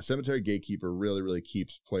 Yeah, Cemetery Gatekeeper really, really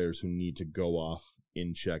keeps players who need to go off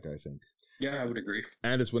in check, I think. Yeah, I would agree.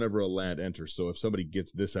 And it's whenever a land enters, so if somebody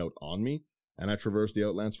gets this out on me, and I traverse the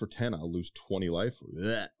outlands for 10, I'll lose 20 life.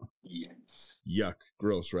 Blech. Yes. Yuck.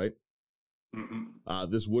 Gross, right?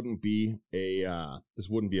 This wouldn't be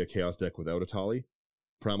a chaos deck without a Tali.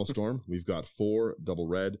 Primal Storm, we've got 4 double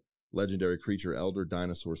red, legendary creature Elder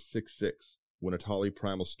Dinosaur 6/6. When a Tali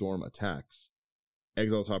Primal Storm attacks,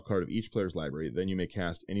 exile top card of each player's library, then you may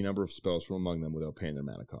cast any number of spells from among them without paying their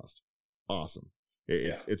mana cost. Awesome.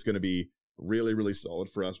 It's going to be really, really solid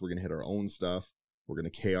for us. We're going to hit our own stuff. We're going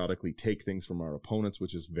to chaotically take things from our opponents,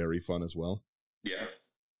 which is very fun as well. Yeah.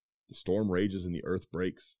 The storm rages and the earth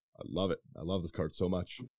breaks. I love it. I love this card so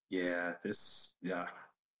much. Yeah, it's a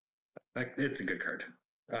good card.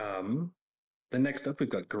 Then next up, we've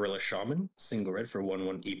got Gorilla Shaman, single red for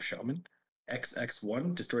 1/1 Ape Shaman.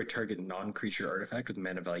 XX1, destroy target non-creature artifact with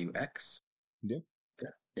mana value X. Yeah.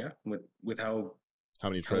 Yeah. With how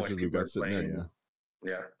many treasures we've got sitting there,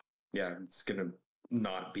 yeah. It's gonna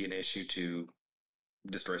not be an issue to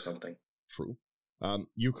destroy something. True.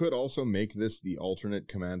 You could also make this the alternate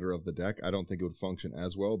commander of the deck. I don't think it would function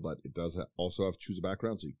as well, but it does also have choose a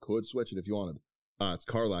background, so you could switch it if you wanted. It's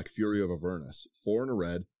Karlach, Fury of Avernus, 4 and a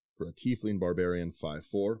red for a Tiefling Barbarian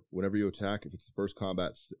 5/4. Whenever you attack, if it's the first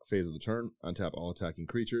combat phase of the turn, untap all attacking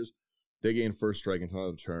creatures. They gain first strike until the end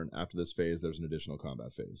of the turn. After this phase, there's an additional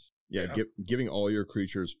combat phase. Yeah. Giving all your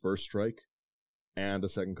creatures first strike and a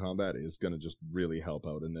second combat is going to just really help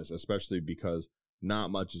out in this, especially because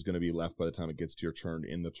not much is going to be left by the time it gets to your turn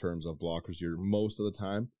in the terms of blockers. You're most of the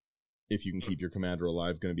time, if you can keep your commander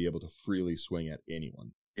alive, going to be able to freely swing at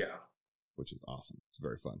anyone. Yeah. Which is awesome. It's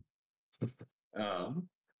very fun.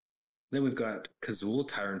 Then we've got Kazul,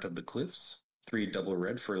 Tyrant of the Cliffs, 3 double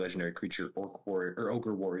red for a legendary creature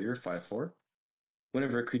Ogre Warrior 5/4.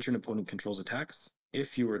 Whenever a creature an opponent controls attacks,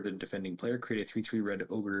 if you are the defending player, create a 3/3 red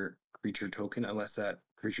Ogre creature token unless that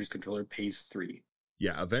creature's controller pays 3.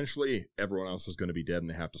 Yeah, eventually everyone else is going to be dead and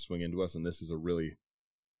they have to swing into us, and this is a really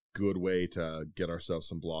good way to get ourselves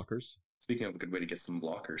some blockers. Speaking of a good way to get some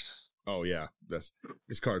blockers. Oh yeah, this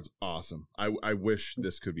card's awesome. I wish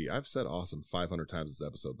this could be, I've said awesome 500 times this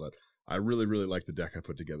episode, but I really, really like the deck I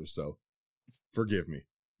put together, so Forgive me.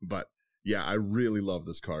 But yeah, I really love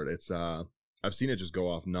this card. It's I've seen it just go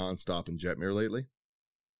off nonstop in Jetmir lately.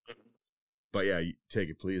 But yeah, take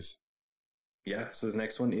it, please. Yeah, so this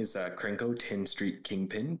next one is Krenko 10 Street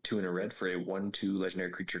Kingpin, 2 and a red for a 1/2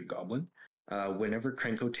 legendary creature goblin. Whenever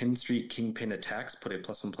Krenko 10 Street Kingpin attacks, put a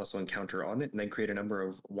 +1/+1 counter on it, and then create a number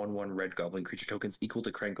of 1/1 red goblin creature tokens equal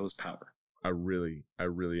to Krenko's power. I really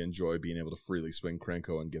enjoy being able to freely swing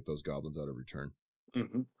Krenko and get those goblins out every turn.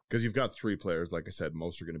 Because you've got 3 players, like I said,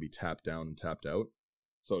 most are going to be tapped down and tapped out.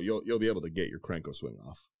 So you'll be able to get your Krenko swing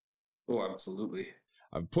off. Oh, absolutely.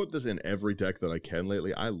 I've put this in every deck that I can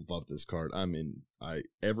lately. I love this card.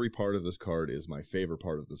 Every part of this card is my favorite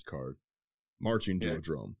part of this card. Marching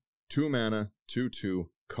Duodrome. 2 mana, 2/2,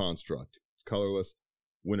 construct. It's colorless.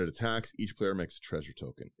 When it attacks, each player makes a treasure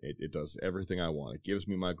token. It does everything I want. It gives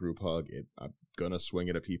me my group hug. I'm gonna swing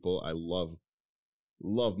it at people. I love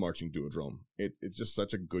Marching Duodrome. It's just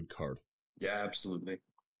such a good card. Yeah, absolutely.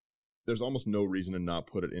 There's almost no reason to not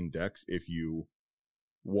put it in decks if you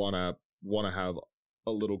wanna have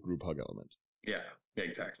a little group hug element. Yeah,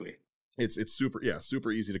 exactly. It's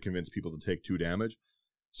super easy to convince people to take 2 damage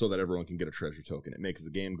so that everyone can get a treasure token. It makes the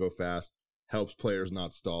game go fast, helps players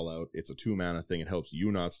not stall out. It's a 2 mana thing. It helps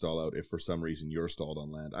you not stall out if for some reason you're stalled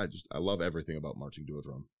on land. I love everything about Marching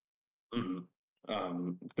Duodrome.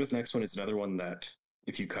 This next one is another one that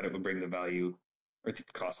if you cut it would bring the value or the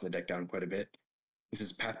cost of the deck down quite a bit. This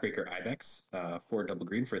is Pathbreaker Ibex, 4 double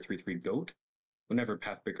green for a 3/3 goat. Whenever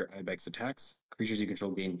Pathbreaker Ibex attacks, creatures you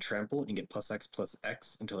control gain trample and get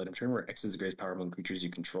 +X/+X until end of turn, where X is the greatest power among creatures you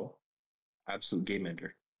control. Absolute game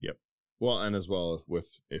ender. Yep. Well, and as well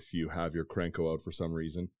with if you have your Krenko out for some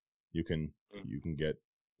reason, you can get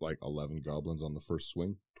like 11 goblins on the first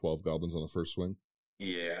swing, 12 goblins on the first swing.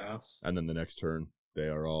 Yeah. And then the next turn, they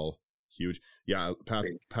are all huge. Yeah,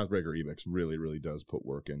 Pathbreaker Ibex really does put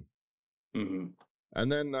work in. And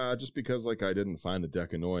then just because like I didn't find the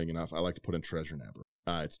deck annoying enough, I like to put in Treasure Nabber.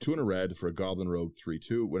 It's 2 and a red for a Goblin Rogue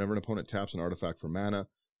 3/2. Whenever an opponent taps an artifact for mana,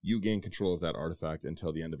 you gain control of that artifact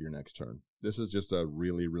until the end of your next turn. This is just a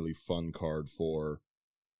really fun card for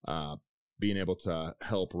being able to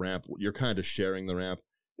help ramp. You're kind of sharing the ramp.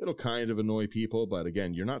 It'll kind of annoy people, but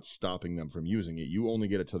again, you're not stopping them from using it. You only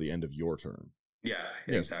get it till the end of your turn. Yeah,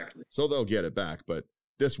 exactly. So they'll get it back, but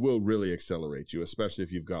this will really accelerate you, especially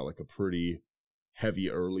if you've got like a pretty heavy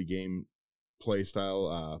early game play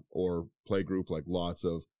style or play group, like lots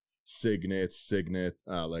of Signet,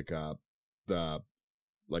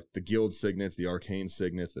 the guild signets, the arcane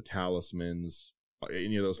signets, the talismans,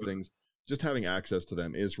 any of those things. Just having access to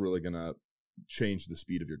them is really gonna change the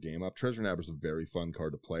speed of your game up. Treasure Nabber is a very fun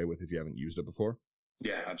card to play with if you haven't used it before.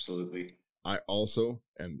 Yeah, absolutely. I also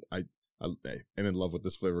am in love with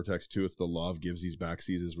this flavor text too. It's the law of gives these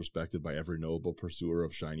backsies is respected by every noble pursuer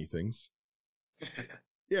of shiny things.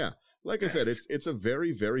 Yeah, like I said, it's a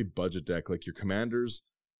very budget deck. Like your commanders,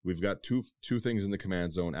 we've got two things in the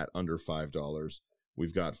command zone at under $5.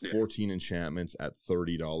 We've got 14 enchantments at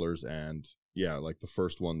 $30, and yeah, like the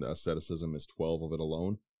first one, the asceticism, is 12 of it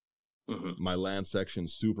alone. My land section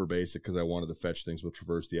super basic because I wanted to fetch things with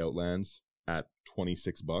Traverse the Outlands at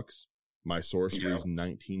 $26. My sorcery is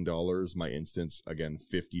 $19. My instance, again,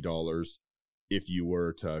 $50. If you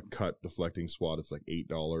were to cut Deflecting Swat, it's like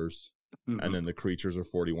 $8. And then the creatures are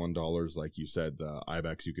 $41. Like you said, the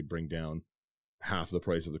Ibex you could bring down half the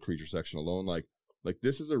price of the creature section alone. Like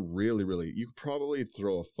this is a really, you could probably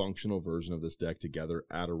throw a functional version of this deck together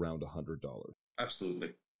at around $100.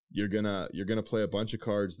 Absolutely. You're gonna play a bunch of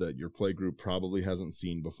cards that your play group probably hasn't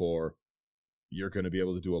seen before. You're gonna be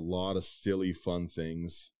able to do a lot of silly, fun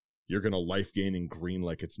things. You're gonna life gain in green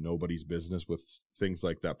like it's nobody's business with things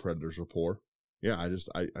like that Predator's Rapport. Yeah, I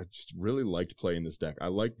just really liked playing this deck. I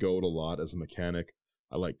like Goad a lot as a mechanic.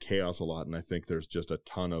 I like Chaos a lot, and I think there's just a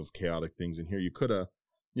ton of chaotic things in here. You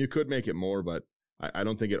could make it more, but I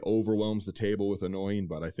don't think it overwhelms the table with annoying,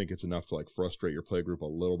 but I think it's enough to like frustrate your play group a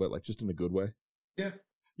little bit, like just in a good way. Yeah.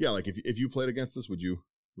 Yeah, like if you played against this, would you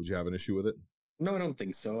have an issue with it? No, I don't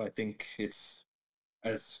think so. I think it's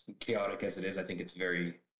as chaotic as it is. I think it's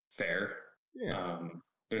very fair. Yeah.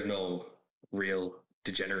 There's no real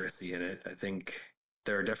degeneracy in it. I think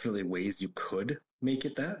there are definitely ways you could make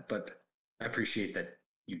it that, but I appreciate that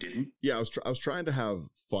you didn't. Yeah, I was trying to have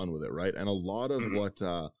fun with it, right? And a lot of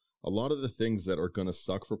a lot of the things that are going to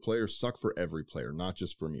suck for players suck for every player, not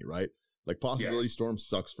just for me, right? Like Possibility Storm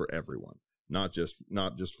sucks for everyone, not just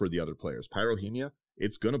for the other players. Pyrohemia,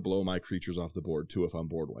 it's going to blow my creatures off the board too if I'm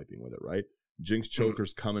board wiping with it, right? Jinx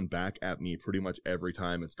Choker's coming back at me pretty much every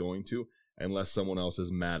time it's going to, unless someone else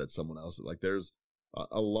is mad at someone else. Like there's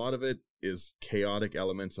A lot of it is chaotic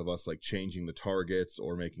elements of us like changing the targets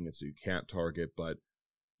or making it so you can't target. But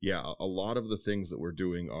yeah, a lot of the things that we're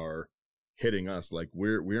doing are hitting us. Like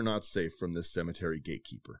we're not safe from this cemetery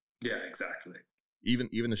gatekeeper. Yeah, exactly. Even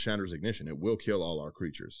the Chandra's Ignition, it will kill all our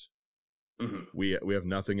creatures. Mm-hmm. We have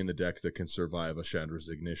nothing in the deck that can survive a Chandra's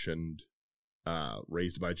Ignition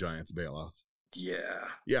raised by Daniels Baeloth. Yeah.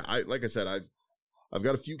 Like I said, I've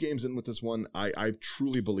got a few games in with this one. I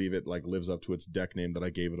truly believe it like lives up to its deck name that I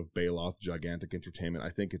gave it of Baeloth Gigantic Entertainment.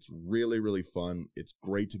 I think it's really, really fun. It's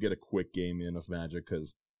great to get a quick game in of Magic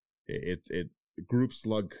because it group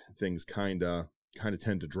slug things kind of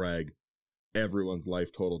tend to drag everyone's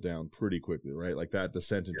life total down pretty quickly, right? Like that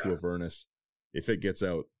Descent into Avernus, if it gets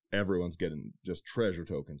out, everyone's getting just treasure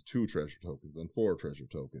tokens, 2 treasure tokens, and 4 treasure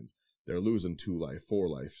tokens. They're losing 2 life, 4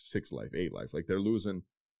 life, 6 life, 8 life. Like they're losing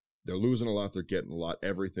a lot, they're getting a lot,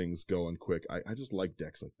 everything's going quick. I just like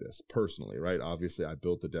decks like this, personally, right? Obviously, I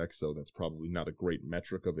built the deck, so that's probably not a great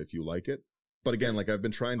metric of if you like it. But again, like I've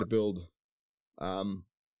been trying to build,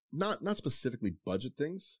 not specifically budget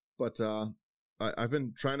things, but I've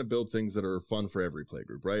been trying to build things that are fun for every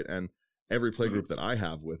playgroup, right? And every playgroup that I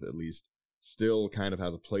have with, at least, still kind of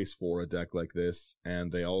has a place for a deck like this,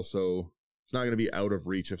 and they also... It's not going to be out of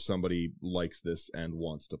reach if somebody likes this and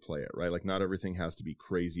wants to play it, right? Like not everything has to be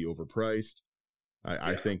crazy overpriced.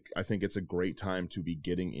 I think it's a great time to be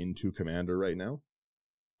getting into Commander right now.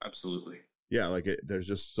 Absolutely. Yeah, like there's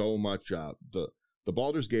just so much. The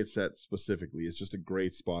Baldur's Gate set specifically is just a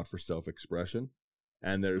great spot for self-expression,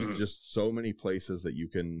 and there's just so many places that you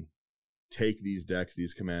can take these decks,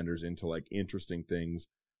 these commanders into like interesting things.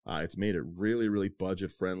 It's made it really, really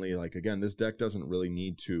budget friendly. Like again, this deck doesn't really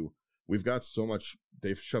need to. We've got so much,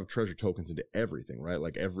 they've shoved treasure tokens into everything, right?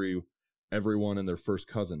 Like everyone and their first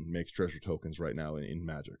cousin makes treasure tokens right now in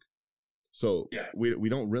Magic. So we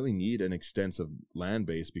don't really need an extensive land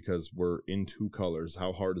base because we're in 2 colors.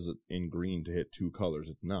 How hard is it in green to hit 2 colors?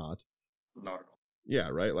 It's not. Not at all. Yeah,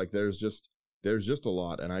 right? Like there's just a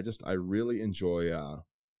lot, and I really enjoy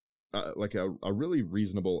like a really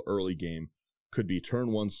reasonable early game could be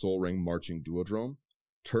turn 1 Soul Ring Marching Duodrome,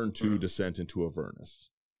 turn 2 Descent into Avernus.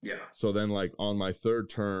 Yeah. So then, like, on my 3rd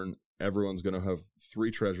turn, everyone's going to have 3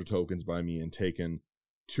 treasure tokens by me and taken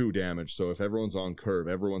 2 damage. So if everyone's on curve,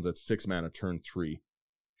 everyone's at 6 mana turn 3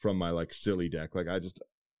 from my, like, silly deck. Like, I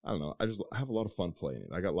don't know. I have a lot of fun playing it.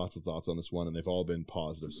 I got lots of thoughts on this one, and they've all been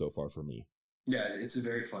positive so far for me. Yeah, it's a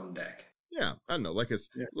very fun deck. Yeah, I don't know. Like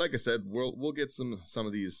I said, we'll get some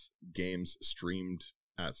of these games streamed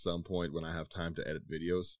at some point when I have time to edit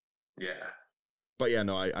videos. Yeah. But yeah,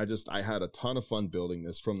 no, I had a ton of fun building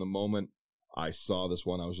this. From the moment I saw this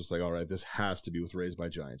one, I was just like, all right, this has to be with Raised by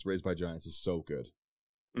Giants. Raised by Giants is so good.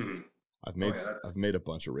 Mm-hmm. I've made a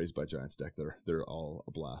bunch of Raised by Giants deck. They're all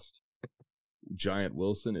a blast. Giant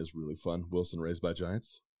Wilson is really fun. Wilson Raised by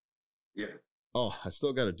Giants. Yeah. Oh, I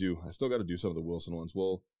still got to do some of the Wilson ones.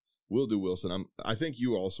 We'll do Wilson. I think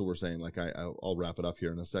you also were saying, like, I'll wrap it up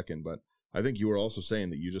here in a second, but I think you were also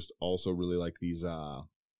saying that you just also really like these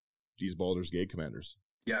Baldur's Gate commanders.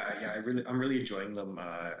 Yeah, I'm really enjoying them.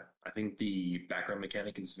 I think the background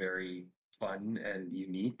mechanic is very fun and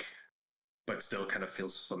unique, but still kind of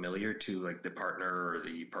feels familiar to like the partner or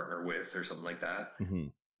the partner with or something like that.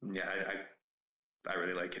 Mm-hmm. Yeah, I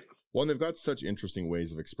really like it. Well, and they've got such interesting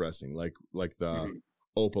ways of expressing, like the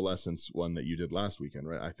Opalescence one that you did last weekend,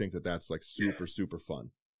 right? I think that's like super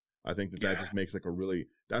fun. I think that just makes like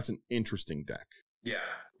that's an interesting deck.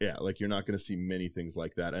 Yeah, like you're not going to see many things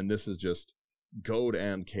like that. And this is just goad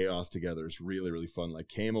and chaos together is really, really fun. Like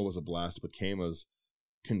Kama was a blast, but Kama's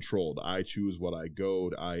controlled. I choose what I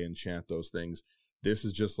goad, I enchant those things. This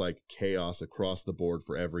is just like chaos across the board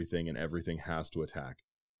for everything, and everything has to attack.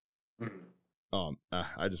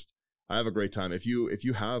 I have a great time. If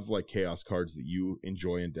you have like chaos cards that you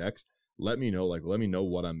enjoy in decks, let me know. Like, let me know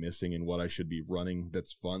what I'm missing and what I should be running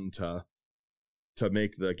that's fun to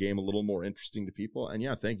make the game a little more interesting to people. And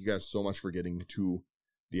yeah, thank you guys so much for getting to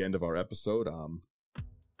the end of our episode.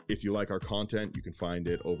 If you like our content, you can find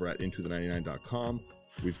it over at intothe99.com.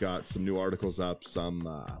 We've got some new articles up, some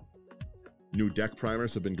new deck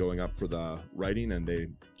primers have been going up for the writing, and they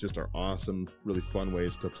just are awesome, really fun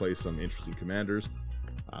ways to play some interesting commanders.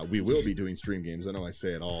 We will be doing stream games. I know I say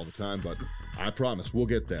it all the time, but I promise we'll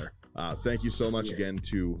get there. Thank you so much again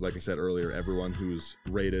to, like I said earlier, everyone who's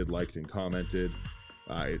rated, liked, and commented.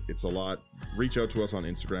 It's a lot. Reach out to us on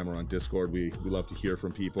Instagram or on Discord. We love to hear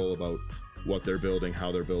from people about what they're building,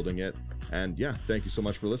 how they're building it. And yeah, thank you so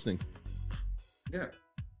much for listening. Yeah.